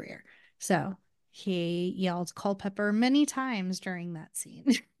college career. So he yelled Culpepper many times during that scene.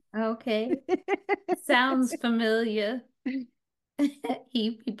 Okay. Sounds familiar.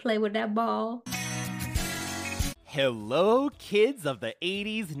 He play with that ball. Hello, kids of the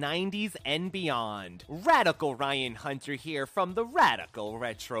 80s, 90s, and beyond. Radical Ryan Hunter here from the Radical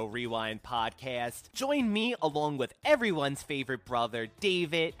Retro Rewind podcast. Join me along with everyone's favorite brother,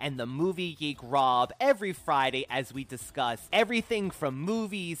 David, and the movie geek Rob every Friday as we discuss everything from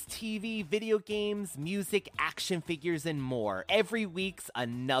movies, TV, video games, music, action figures, and more. Every week's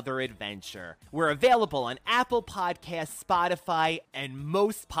another adventure. We're available on Apple Podcasts, Spotify, and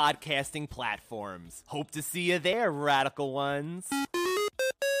most podcasting platforms. Hope to see you there, radical ones.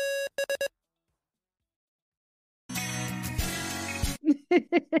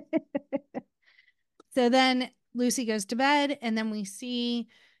 So then Lucy goes to bed, and then we see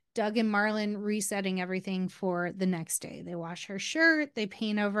Doug and Marlon resetting everything for the next day. They wash her shirt, they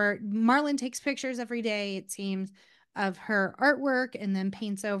paint over. Marlon takes pictures every day, it seems, of her artwork and then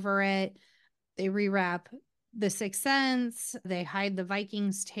paints over it. They rewrap The Sixth Sense. They hide the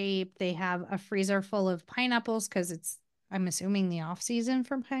Vikings tape. They have a freezer full of pineapples because it's, I'm assuming, the off season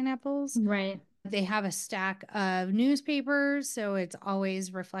for pineapples. Right. They have a stack of newspapers, so it's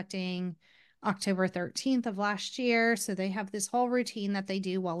always reflecting October 13th of last year. So they have this whole routine that they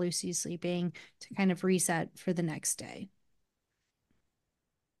do while Lucy's sleeping to kind of reset for the next day.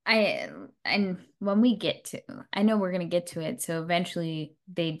 And when we get to, I know we're gonna get to it, so eventually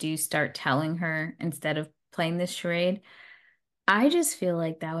they do start telling her instead of playing this charade. I just feel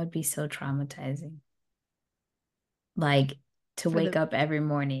like that would be so traumatizing. Like to wake up every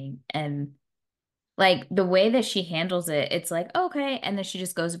morning and like the way that she handles it, it's like, okay, and then she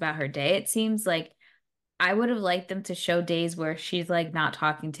just goes about her day. It seems like I would have liked them to show days where she's like not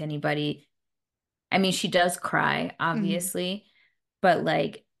talking to anybody. I mean, she does cry, obviously, but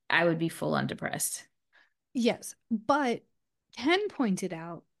like I would be full on depressed. Yes, but Ken pointed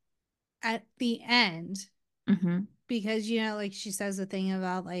out at the end, because, you know, like she says the thing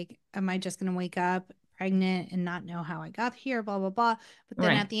about like, am I just going to wake up pregnant and not know how I got here, blah, blah, blah. But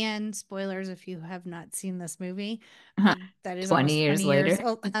then at the end, spoilers, if you have not seen this movie, that is 20 almost years 20 later. years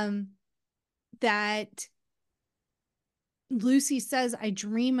old, that Lucy says, I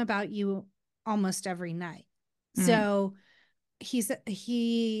dream about you almost every night. So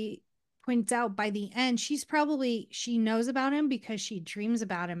he points out by the end, she knows about him because she dreams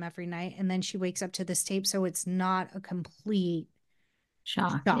about him every night. And then she wakes up to this tape. So it's not a complete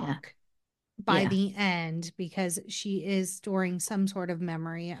shock by the end, because she is storing some sort of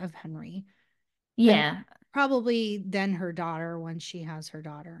memory of Henry. Yeah. And probably then her daughter when she has her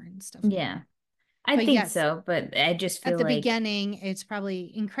daughter and stuff. Yeah. I think so, but I just feel at the like beginning, it's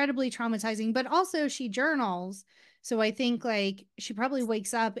probably incredibly traumatizing, but also she journals. So I think like she probably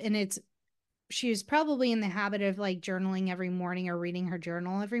wakes up and she's probably in the habit of like journaling every morning or reading her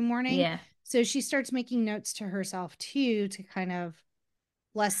journal every morning. Yeah. So she starts making notes to herself too, to kind of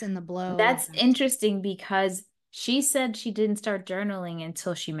lessen the blow. That's interesting because she said she didn't start journaling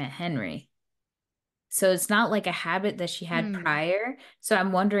until she met Henry. So it's not like a habit that she had prior. So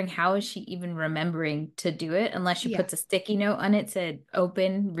I'm wondering, how is she even remembering to do it unless she puts a sticky note on it, said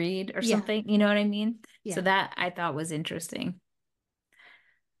open, read, or something. You know what I mean? So that I thought was interesting.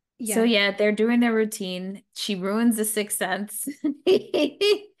 So yeah, they're doing their routine. She ruins The Sixth Sense.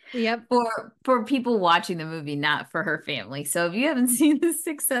 For people watching the movie, not for her family. So if you haven't seen The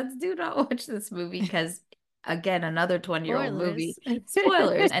Sixth Sense, do not watch this movie because, again, another 20-year-old movie.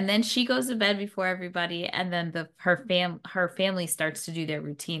 Spoilers. And then she goes to bed before everybody, and then her family starts to do their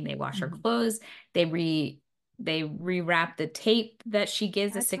routine. They wash her clothes. They rewrap the tape that she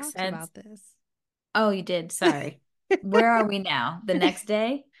gives The Sixth Sense. About this. Oh, you did. Sorry. Where are we now? The next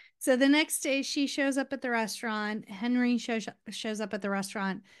day? So the next day she shows up at the restaurant. Henry shows up at the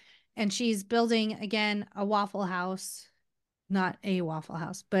restaurant, and she's building again a waffle house, not a waffle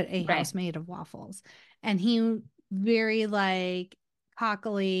house, but a house made of waffles. And he very like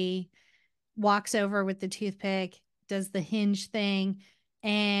cockily walks over with the toothpick, does the hinge thing,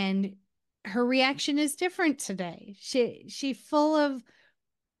 and her reaction is different today. She full of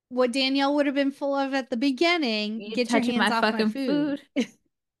what Danielle would have been full of at the beginning. Get your hands off my food.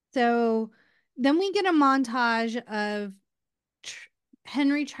 So then we get a montage of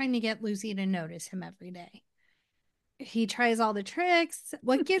Henry trying to get Lucy to notice him every day. He tries all the tricks.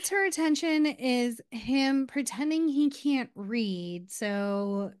 What gets her attention is him pretending he can't read.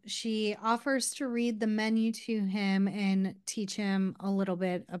 So she offers to read the menu to him and teach him a little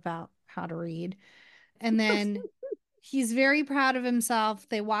bit about how to read. And then he's very proud of himself.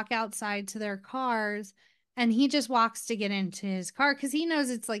 They walk outside to their cars, and he just walks to get into his car because he knows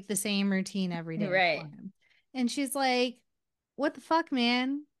it's like the same routine every day for him. And she's like, what the fuck,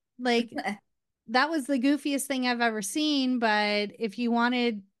 man? Like, that was the goofiest thing I've ever seen. But if you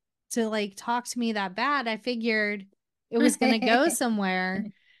wanted to like talk to me that bad. I figured it was going to go somewhere.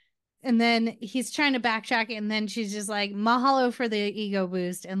 And then he's trying to backtrack, and then she's just like, mahalo for the ego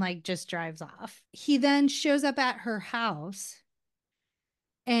boost, and like just drives off. He then shows up at her house,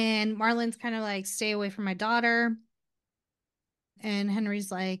 and Marlon's kind of like, stay away from my daughter. And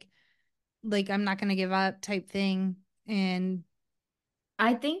Henry's like, I'm not going to give up type thing. And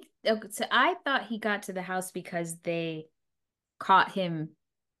I think, so I thought he got to the house because they caught him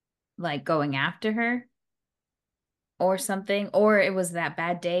like going after her or something, or it was that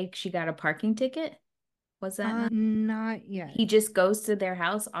bad day she got a parking ticket. Was that not yet? He just goes to their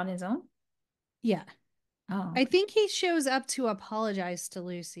house on his own? Yeah. Oh. I think he shows up to apologize to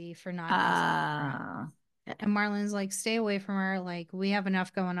Lucy for not asking her. And Marlon's like, stay away from her. Like, we have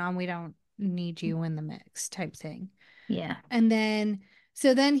enough going on. We don't need you in the mix type thing. Yeah. And then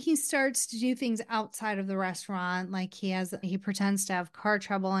so then he starts to do things outside of the restaurant. Like he pretends to have car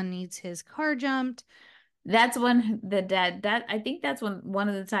trouble and needs his car jumped. That's when the dad, I think that's when one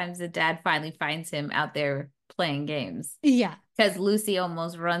of the times the dad finally finds him out there playing games. Yeah. Because Lucy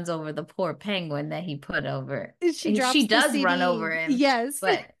almost runs over the poor penguin that he put over. She does run over him. Yes.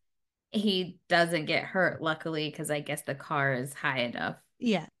 But he doesn't get hurt, luckily, because I guess the car is high enough.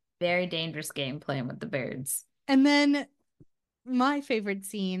 Yeah. Very dangerous game playing with the birds. And then my favorite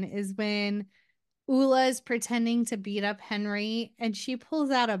scene is when Ula is pretending to beat up Henry, and she pulls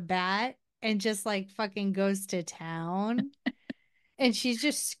out a bat and just like fucking goes to town. And she's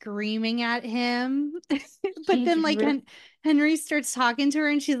just screaming at him. But then like Henry starts talking to her,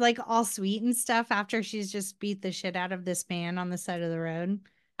 and she's like all sweet and stuff after she's just beat the shit out of this man on the side of the road.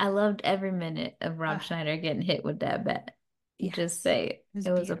 I loved every minute of Rob Schneider getting hit with that bat. Yes. Just say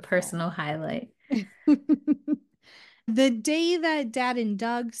it was a personal highlight. The day that Dad and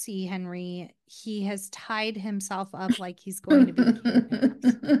Doug see Henry, he has tied himself up like he's going to be kidnapped.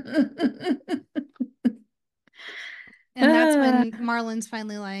 And that's when Marlon's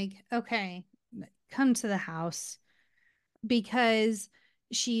finally like, okay, come to the house. Because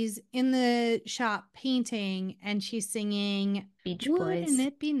she's in the shop painting and she's singing Beach Boys. Wouldn't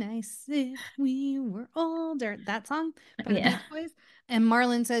it be nice if we were older? That song by the Beach Boys. And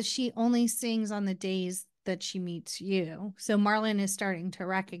Marlon says she only sings on the days that she meets you. So Marlon is starting to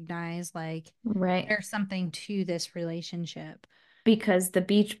recognize like there's something to this relationship. Because the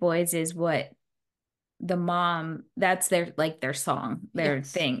Beach Boys is what the mom, that's their song, their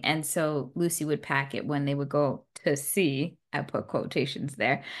thing. And so Lucy would pack it when they would go to see, I put quotations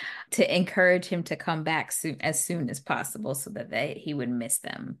there, to encourage him to come back as soon as possible so that he would miss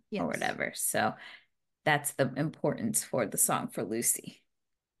them or whatever. So that's the importance for the song for Lucy.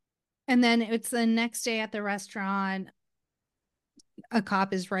 And then it's the next day at the restaurant. A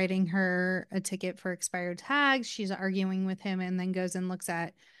cop is writing her a ticket for expired tags. She's arguing with him and then goes and looks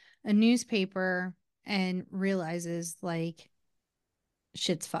at a newspaper and realizes like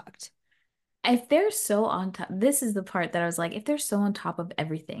shit's fucked. If they're so on top, this is the part that I was like, if they're so on top of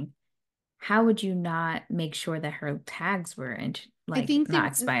everything, how would you not make sure that her tags were not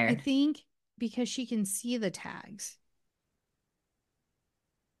expired? I think because she can see the tags.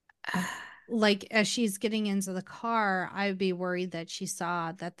 Like as she's getting into the car, I'd be worried that she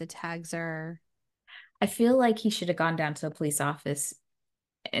saw that the tags are. I feel like he should have gone down to the police office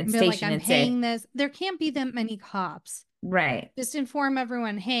and station like, I'm paying this. There can't be that many cops. Right. Just inform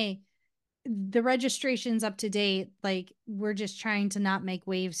everyone, hey, the registration's up to date. Like, we're just trying to not make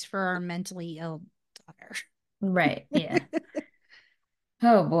waves for our mentally ill daughter. Right. Yeah.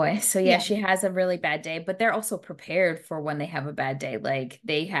 Oh boy. So yeah, she has a really bad day, but they're also prepared for when they have a bad day. Like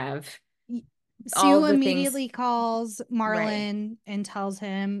they have Sue immediately calls Marlon and tells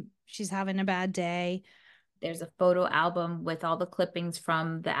him she's having a bad day. There's a photo album with all the clippings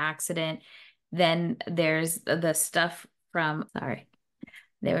from the accident. Then there's the stuff from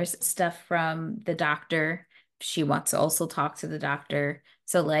there's stuff from the doctor. She wants to also talk to the doctor.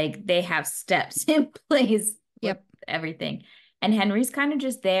 So like they have steps in place with everything. And Henry's kind of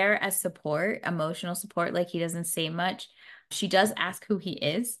just there as support, emotional support. Like he doesn't say much. She does ask who he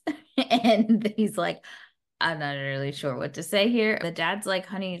is. And he's like, I'm not really sure what to say here. The dad's like,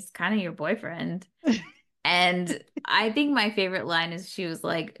 honey, he's kind of your boyfriend. And I think my favorite line is she was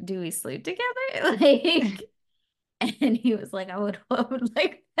like, do we sleep together? Like, and he was like, I would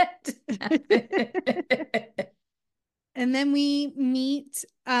like that to happen. And then we meet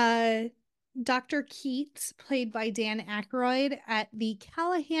Dr. Keats, played by Dan Aykroyd, at the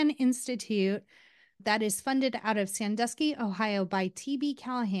Callahan Institute that is funded out of Sandusky, Ohio by T.B.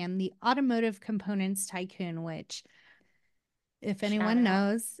 Callahan, the automotive components tycoon, which, if anyone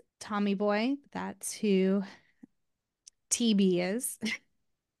knows, Tommy Boy, that's who TB is.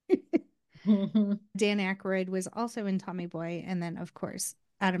 Dan Aykroyd was also in Tommy Boy. And then, of course,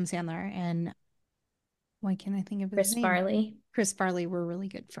 Adam Sandler and why can't I think of his Chris name? Farley. Chris Farley were really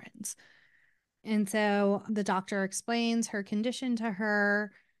good friends. And so the doctor explains her condition to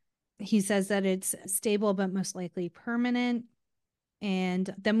her. He says that it's stable, but most likely permanent.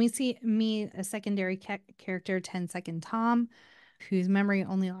 And then we meet a secondary character, 10-second Tom, whose memory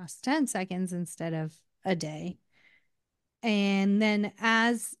only lasts 10 seconds instead of a day. And then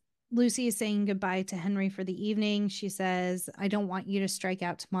as Lucy is saying goodbye to Henry for the evening, she says, I don't want you to strike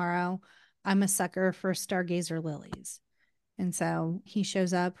out tomorrow. I'm a sucker for stargazer lilies. And so he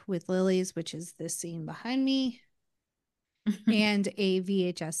shows up with lilies, which is this scene behind me, and a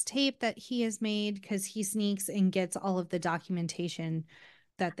VHS tape that he has made because he sneaks and gets all of the documentation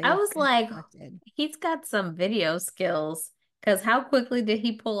that they I was like, collected. he's got some video skills because how quickly did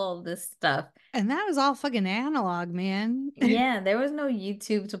he pull all this stuff? And that was all fucking analog, man. Yeah, there was no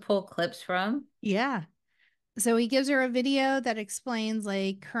YouTube to pull clips from. Yeah. So he gives her a video that explains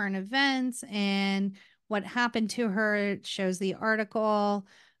like current events and what happened to her. It shows the article.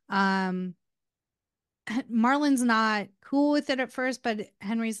 Marlon's not cool with it at first, but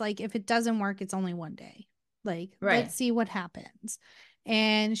Henry's like, if it doesn't work, it's only one day. Like, Right. let's see what happens.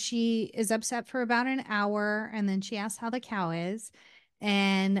 And she is upset for about an hour. And then she asks how the cow is.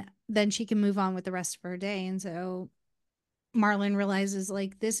 And then she can move on with the rest of her day. And so Marlon realizes,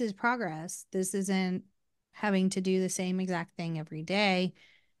 like, this is progress. This isn't having to do the same exact thing every day.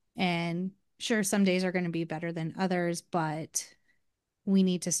 And sure, some days are going to be better than others, but we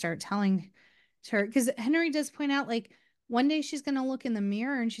need to start telling her, because Henry does point out, like, one day she's going to look in the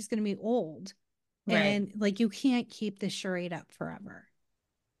mirror and she's going to be old. Right. And like, you can't keep this charade up forever.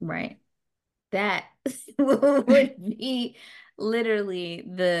 Right. That would be literally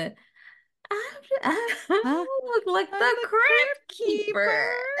the I look like the crypt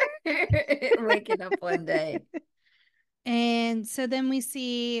keeper waking up one day. And so then we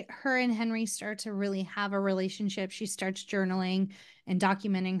see her and Henry start to really have a relationship. She starts journaling and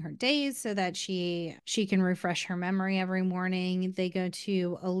documenting her days so that she can refresh her memory every morning. They go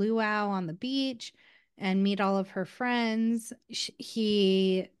to a luau on the beach and meet all of her friends.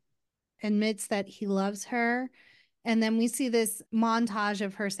 He admits that he loves her. And then we see this montage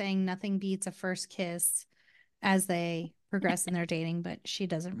of her saying nothing beats a first kiss as they progress in their dating, but she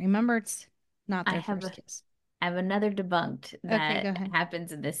doesn't remember. It's not their first kiss. I have another debunked that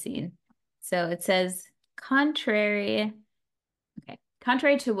happens in this scene. So it says, contrary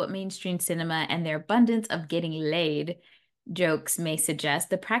to what mainstream cinema and their abundance of getting laid jokes may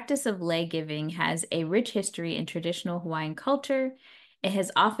suggest, the practice of lay giving has a rich history in traditional Hawaiian culture. It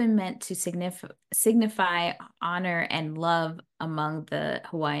has often meant to signify honor and love among the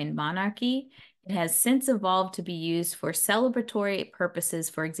Hawaiian monarchy. It has since evolved to be used for celebratory purposes.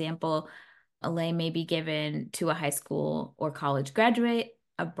 For example, a lei may be given to a high school or college graduate,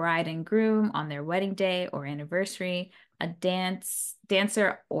 a bride and groom on their wedding day or anniversary, a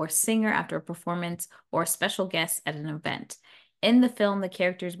dancer or singer after a performance, or a special guest at an event. In the film, the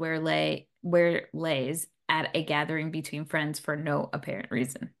characters wear leis at a gathering between friends for no apparent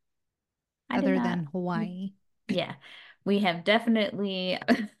reason. Other than Hawaii. Yeah. We have definitely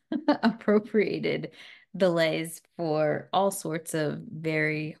appropriated the leis for all sorts of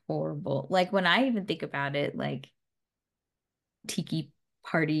very horrible, like when I even think about it, like tiki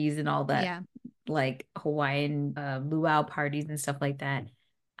parties and all that, yeah, like Hawaiian luau parties and stuff like that.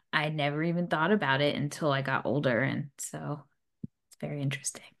 I never even thought about it until I got older, and so it's very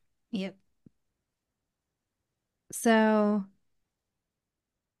interesting. Yep. So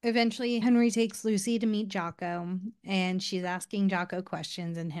eventually Henry takes Lucy to meet Jocko, and she's asking Jocko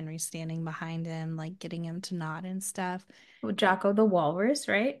questions, and Henry's standing behind him, like getting him to nod and stuff. Well, Jocko the walrus,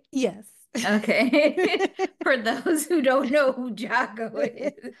 right? Yes. Okay. For those who don't know who Jocko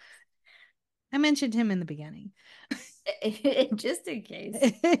is. I mentioned him in the beginning. Just in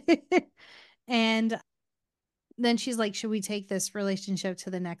case. And then she's like, should we take this relationship to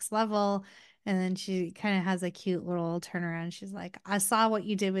the next level? And then she kind of has a cute little turnaround. She's like, I saw what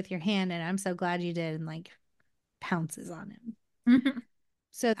you did with your hand, and I'm so glad you did. And like pounces on him.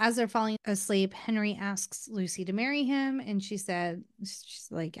 So as they're falling asleep, Henry asks Lucy to marry him. And she's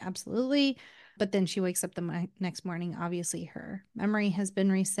like, absolutely. But then she wakes up the next morning. Obviously, her memory has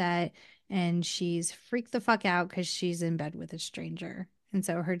been reset and she's freaked the fuck out because she's in bed with a stranger. And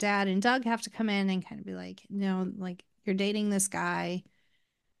so her dad and Doug have to come in and kind of be like, no, like, you're dating this guy.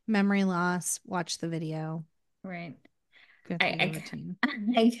 Memory loss. Watch the video. Right.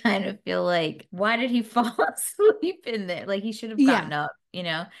 I kind of feel like, why did he fall asleep in there? Like, he should have gotten up,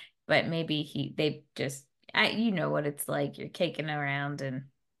 but maybe they just, you know what it's like. You're kicking around and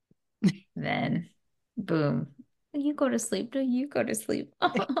Then, boom, you go to sleep. Do you go to sleep?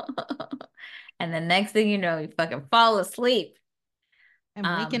 And the next thing you know, you fucking fall asleep.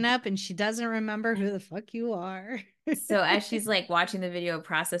 I'm waking up and she doesn't remember who the fuck you are. So as she's like watching the video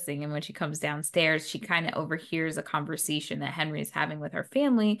processing, and when she comes downstairs, she kind of overhears a conversation that Henry is having with her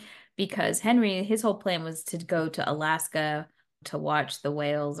family, because Henry, his whole plan was to go to Alaska to watch the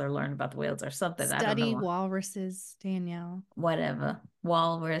whales or learn about the whales or something. I don't Study know. walruses, Danielle. Whatever.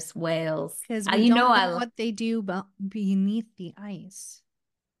 Walrus, whales. Because we You don't know know what they do beneath the ice.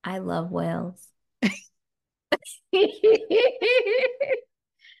 I love whales.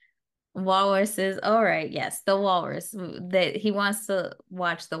 Walruses. All right. Yes, the walrus. That he wants to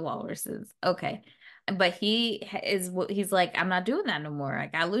watch the walruses. Okay. But he's like, I'm not doing that no more. I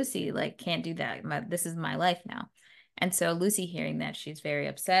got Lucy. Like, can't do that. This is my life now. And so Lucy, hearing that, she's very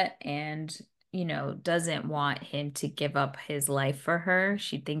upset and, doesn't want him to give up his life for her.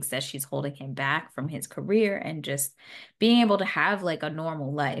 She thinks that she's holding him back from his career and just being able to have like a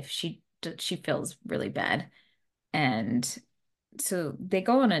normal life. She feels really bad. And so they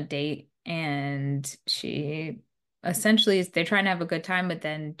go on a date, and she essentially they're trying to have a good time, but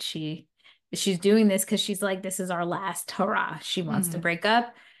then she's doing this because she's like, this is our last hurrah. She wants to break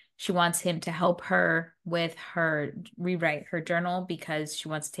up. She wants him to help her with her rewrite her journal, because she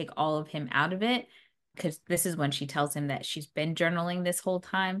wants to take all of him out of it, because this is when she tells him that she's been journaling this whole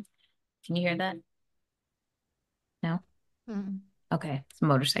time. Can you hear that? No? Okay. His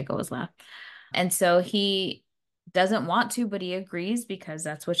motorcycle was loud. And so he doesn't want to, but he agrees because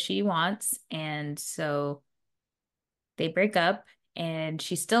that's what she wants. And so they break up, and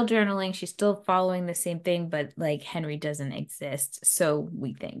she's still journaling. She's still following the same thing, but like Henry doesn't exist. So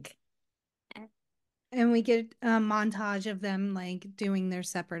we think. And we get a montage of them like doing their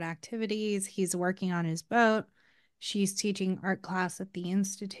separate activities. He's working on his boat. She's teaching art class at the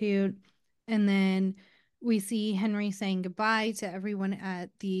Institute. And then we see Henry saying goodbye to everyone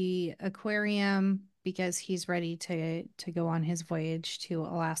at the aquarium because he's ready to go on his voyage to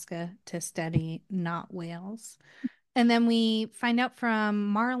Alaska to study not whales. And then we find out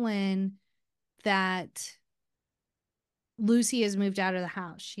from Marlon that Lucy has moved out of the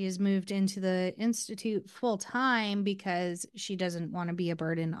house. She has moved into the Institute full time because she doesn't want to be a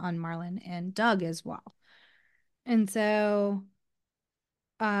burden on Marlon and Doug as well. And so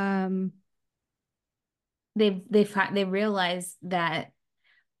they realize that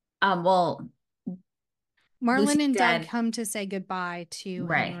well, Marlon Lucy's and dad, Doug come to say goodbye to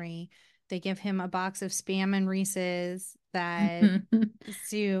Henry. They give him a box of Spam and Reese's that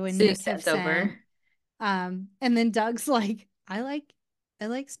Sue and Nick have sent over. And then Doug's like, I like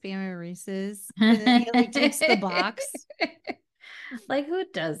Spam and Reese's. And then he like takes the box. Like, who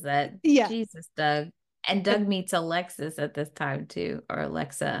does that? Yeah. Jesus, Doug. And Doug meets Alexis at this time too, or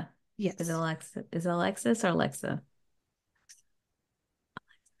Alexa. Yes. Is Alexis or Alexa?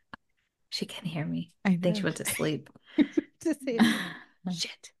 She can't hear me. I think she went to sleep.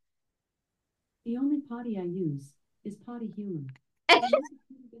 Shit. The only potty I use is potty humor. I make a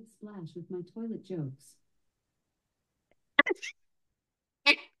pretty big splash with my toilet jokes.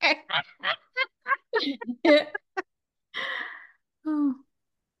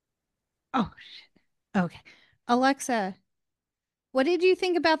 Oh, shit. Okay. Alexa, what did you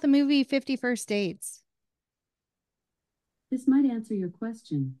think about the movie 50 First Dates? This might answer your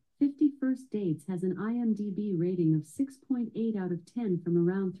question. 50 First Dates has an IMDb rating of 6.8 out of 10 from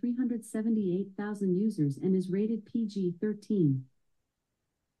around 378,000 users and is rated PG-13.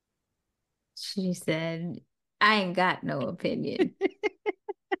 She said, I ain't got no opinion.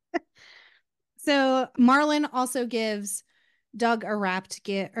 So Marlon also gives Doug a wrapped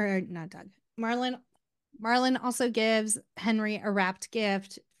gift, or not Doug. Marlon also gives Henry a wrapped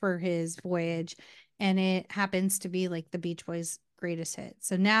gift for his voyage, and it happens to be like the Beach Boys' greatest hit.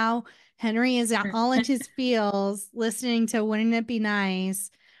 So now Henry is all into his feels, listening to Wouldn't It Be Nice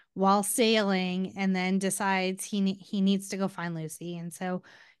while sailing, and then decides he needs to go find Lucy. And so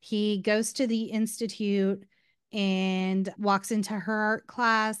he goes to the Institute and walks into her art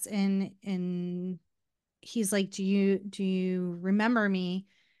class, and he's like, do you remember me?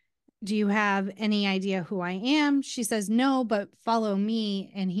 Do you have any idea who I am? She says, no, but follow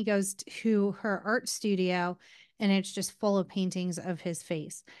me. And he goes to her art studio, and it's just full of paintings of his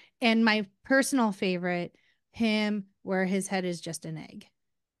face. And my personal favorite, him where his head is just an egg.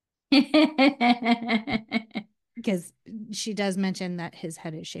 Because she does mention that his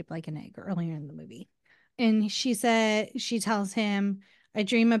head is shaped like an egg earlier in the movie. And she tells him, I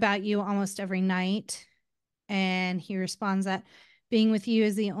dream about you almost every night. And he responds that being with you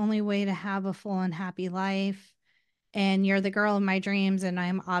is the only way to have a full and happy life. and you're the girl of my dreams, and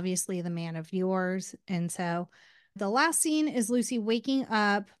I'm obviously the man of yours. And so the last scene is Lucy waking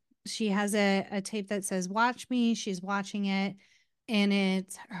up. She has a tape that says, "Watch me." She's watching it, and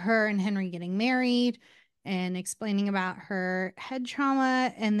it's her and Henry getting married and explaining about her head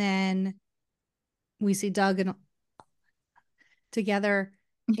trauma. And then we see Doug and together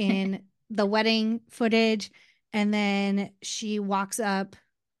in the wedding footage. And then she walks up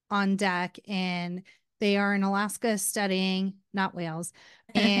on deck, and they are in Alaska studying, not whales.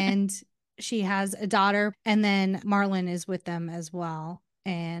 And she has a daughter, and then Marlon is with them as well.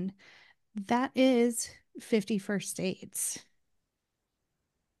 And that is 50 First Dates.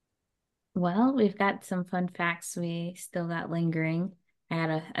 Well, we've got some fun facts we still got lingering.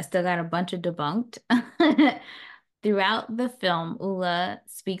 I still got a bunch of debunked. Throughout the film, Ula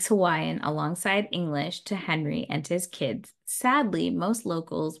speaks Hawaiian alongside English to Henry and to his kids. Sadly, most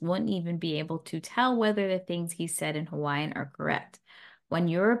locals wouldn't even be able to tell whether the things he said in Hawaiian are correct. When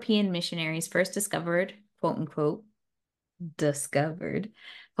European missionaries first discovered, quote unquote, discovered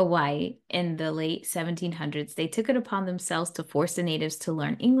Hawaii in the late 1700s, they took it upon themselves to force the natives to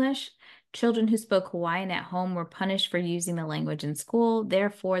learn English. Children who spoke Hawaiian at home were punished for using the language in school.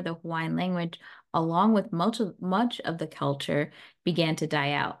 Therefore, the Hawaiian language, along with much of the culture, began to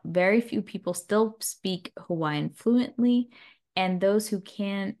die out. Very few people still speak Hawaiian fluently, and those who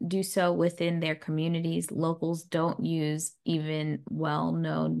can do so within their communities. Locals don't use even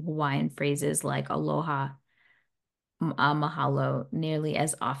well-known Hawaiian phrases like aloha, mahalo nearly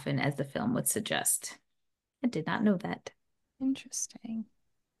as often as the film would suggest. I did not know that. Interesting.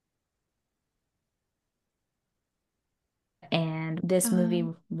 And this movie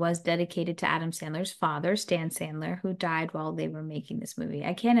was dedicated to Adam Sandler's father, Stan Sandler, who died while they were making this movie.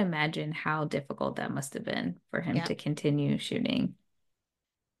 I can't imagine how difficult that must have been for him to continue shooting.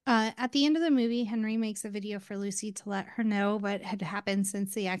 At the end of the movie, Henry makes a video for Lucy to let her know what had happened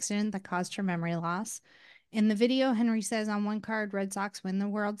since the accident that caused her memory loss. In the video, Henry says on one card, Red Sox win the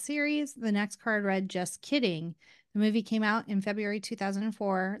World Series. The next card read, just kidding. The movie came out in February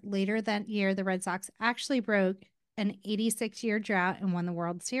 2004. Later that year, the Red Sox actually broke an 86-year drought and won the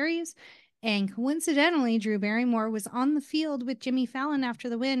World Series. And coincidentally, Drew Barrymore was on the field with Jimmy Fallon after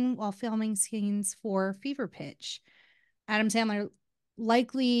the win while filming scenes for Fever Pitch. Adam Sandler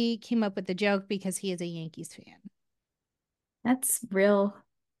likely came up with the joke because he is a Yankees fan. That's real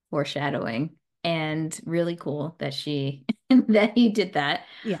foreshadowing and really cool that that he did that.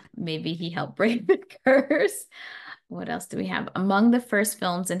 Yeah. Maybe he helped break the curse. What else do we have? Among the first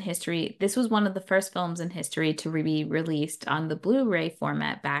films in history, this was one of the first films in history to be released on the Blu-ray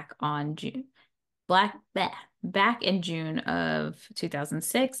format back in June of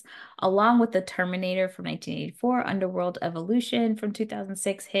 2006, along with The Terminator from 1984, Underworld Evolution from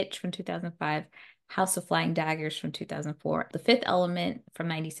 2006, Hitch from 2005, House of Flying Daggers from 2004, The Fifth Element from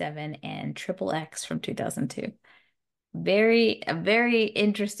 1997, and Triple X from 2002. A very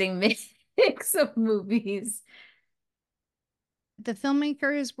interesting mix of movies. The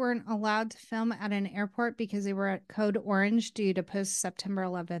filmmakers weren't allowed to film at an airport because they were at Code Orange due to post-September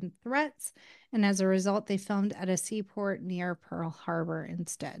 11th threats. And as a result, they filmed at a seaport near Pearl Harbor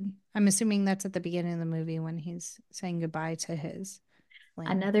instead. I'm assuming that's at the beginning of the movie when he's saying goodbye to his plane.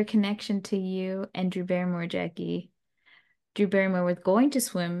 Another connection to you and Drew Barrymore, Jackie. Drew Barrymore was going to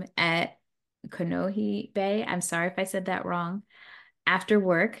swim at Kaneohe Bay. I'm sorry if I said that wrong. After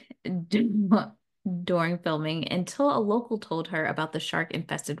work, during filming, until a local told her about the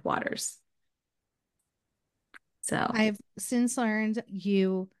shark-infested waters. So I've since learned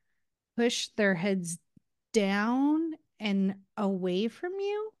you push their heads down and away from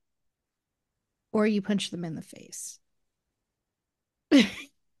you, or you punch them in the face.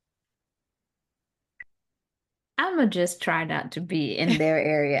 I'm gonna just try not to be in their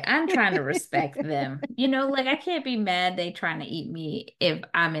area. I'm trying to respect them. Like I can't be mad they trying to eat me if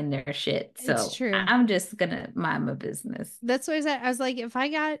I'm in their shit. So It's true. I'm just gonna mind my business. That's what I said. I was like, if I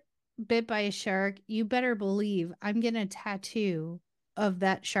got bit by a shark, you better believe I'm getting a tattoo of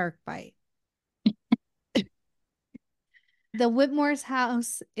that shark bite. The Whitmore's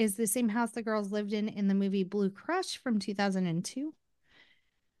house is the same house the girls lived in the movie Blue Crush from 2002.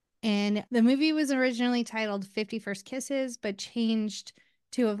 And the movie was originally titled 50 First Kisses, but changed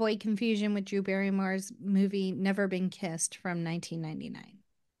to avoid confusion with Drew Barrymore's movie Never Been Kissed from 1999.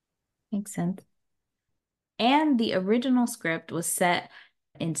 Makes sense. And the original script was set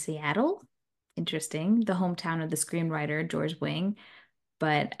in Seattle. Interesting. The hometown of the screenwriter, George Wing.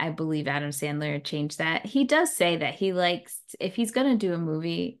 But I believe Adam Sandler changed that. He does say that he likes, if he's going to do a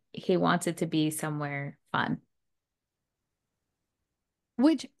movie, he wants it to be somewhere fun.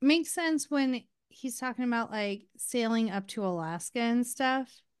 Which makes sense when he's talking about like sailing up to Alaska and stuff.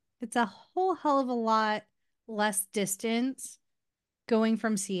 It's a whole hell of a lot less distance going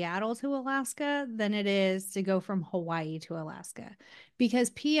from Seattle to Alaska than it is to go from Hawaii to Alaska. Because,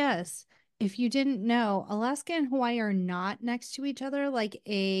 P.S., if you didn't know, Alaska and Hawaii are not next to each other like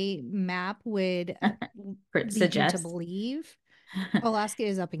a map would lead you to believe. Alaska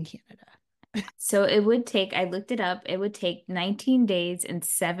is up in Canada. So it would take, I looked it up, it would take 19 days and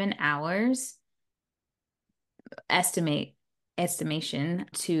 7 hours estimation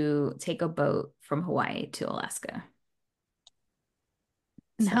to take a boat from Hawaii to Alaska.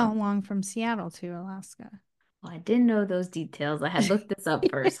 And how long from Seattle to Alaska? Well, I didn't know those details. I had looked this up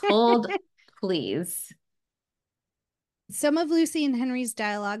first. Hold, please. Some of Lucy and Henry's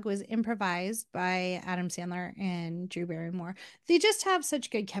dialogue was improvised by Adam Sandler and Drew Barrymore. They just have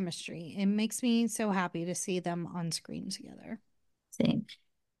such good chemistry. It makes me so happy to see them on screen together. Same.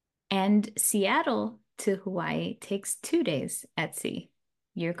 And Seattle to Hawaii takes 2 days at sea.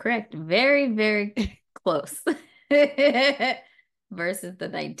 You're correct. Very, very close versus the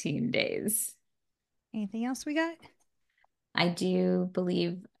 19 days. Anything else we got? I do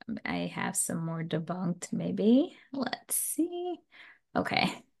believe I have some more debunked, maybe. Let's see. Okay,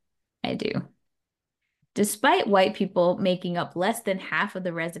 I do. Despite white people making up less than half of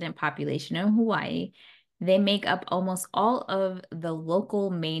the resident population in Hawaii, they make up almost all of the local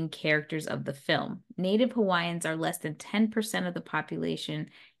main characters of the film. Native Hawaiians are less than 10% of the population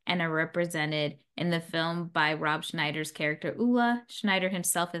and are represented in the film by Rob Schneider's character Ula. Schneider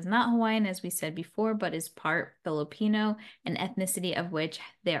himself is not Hawaiian, as we said before, but is part Filipino, an ethnicity of which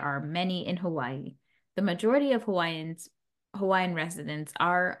there are many in Hawaii. The majority of Hawaiian residents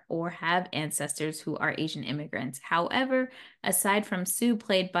are or have ancestors who are Asian immigrants. However, aside from Sue,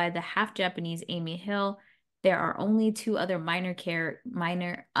 played by the half-Japanese Amy Hill, there are only 2 other minor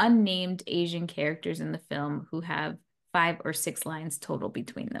unnamed Asian characters in the film who have 5 or 6 lines total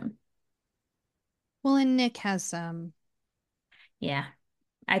between them. Well, and Nick has some. Yeah,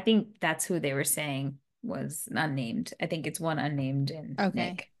 I think that's who they were saying was unnamed. I think it's one unnamed and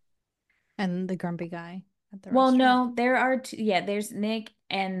Nick. And the grumpy guy at the Well, restaurant. no, there are 2. Yeah, there's Nick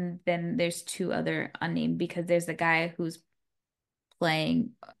and then there's 2 other unnamed because there's the guy who's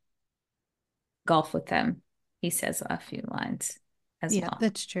playing golf with them. He says a few lines as well. Yeah,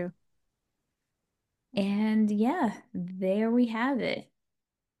 that's true. And yeah, there we have it.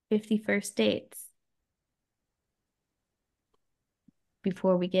 51st Dates.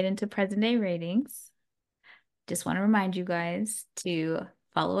 Before we get into present day ratings, just want to remind you guys to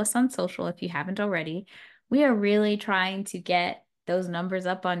follow us on social if you haven't already. We are really trying to get those numbers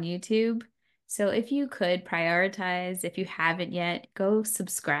up on YouTube. So if you could prioritize, if you haven't yet, go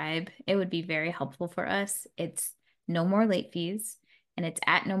subscribe. It would be very helpful for us. It's No More Late Fees, and it's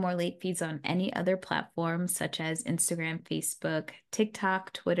at No More Late Fees on any other platforms such as Instagram, Facebook,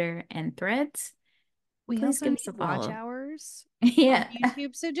 TikTok, Twitter, and Threads. We also need watch hours yeah. on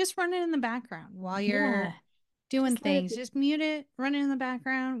YouTube. So just run it in the background while you're doing things. Just mute it, run it in the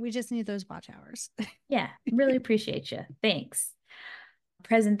background. We just need those watch hours. Yeah, really appreciate you. Thanks.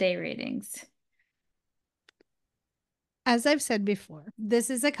 Present day ratings. As I've said before, this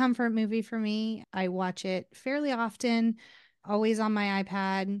is a comfort movie for me. I watch it fairly often, always on my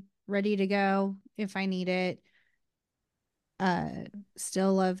iPad, ready to go if I need it.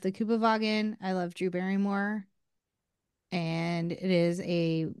 Still love the Koopa Wagon. I love Drew Barrymore. And it is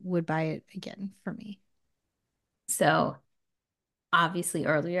a would buy it again for me. So obviously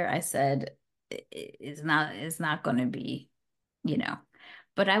earlier I said it's not going to be,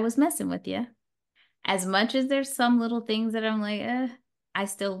 but I was messing with you. As much as there's some little things that I'm like, I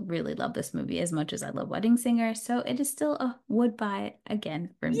still really love this movie as much as I love Wedding Singer. So it is still a would buy it again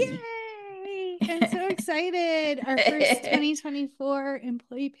for me. Yay! I'm so excited. Our first 2024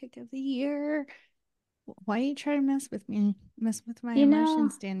 employee pick of the year. Why are you trying to mess with me? Mess with my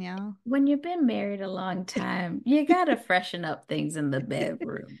emotions, Danielle. When you've been married a long time, you got to freshen up things in the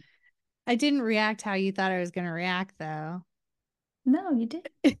bedroom. I didn't react how you thought I was going to react, though. No, you didn't.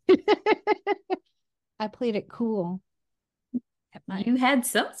 I played it cool. You had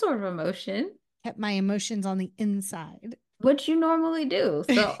some sort of emotion. Kept my emotions on the inside. What you normally do.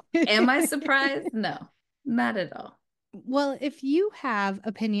 So am I surprised? No, not at all. Well, if you have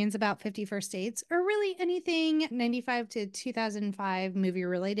opinions about 51st Dates or really anything 95 to 2005 movie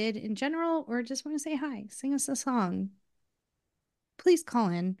related in general, or just want to say hi, sing us a song, please call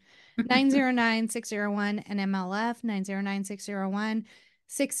in 909-601-NMLF,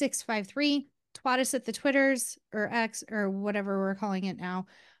 909-601-6653. Twat us at the Twitters or X or whatever we're calling it now.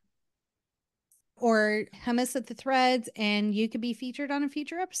 Or hem us at the Threads, and you could be featured on a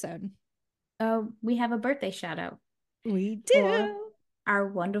future episode. we have a birthday shout out We for do. our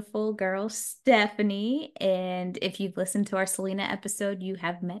wonderful girl, Stephanie. And if you've listened to our Selena episode, you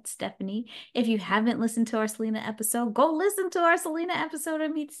have met Stephanie. If you haven't listened to our Selena episode, go listen to our Selena episode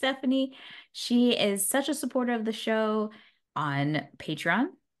and meet Stephanie. She is such a supporter of the show on Patreon,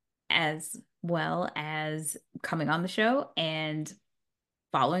 as well as coming on the show and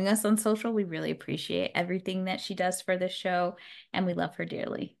following us on social. We really appreciate everything that she does for this show, and we love her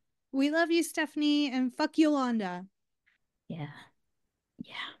dearly. We love you, Stephanie, and fuck Yolanda. Yeah.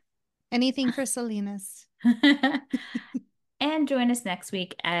 Anything for Selena's. And join us next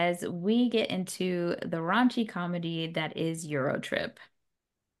week as we get into the raunchy comedy that is Eurotrip.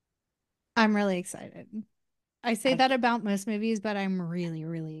 I'm really excited. I say that about most movies, but I'm really,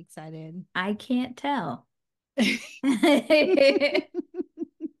 really excited. I can't tell.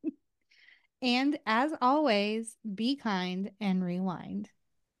 And as always, be kind and rewind.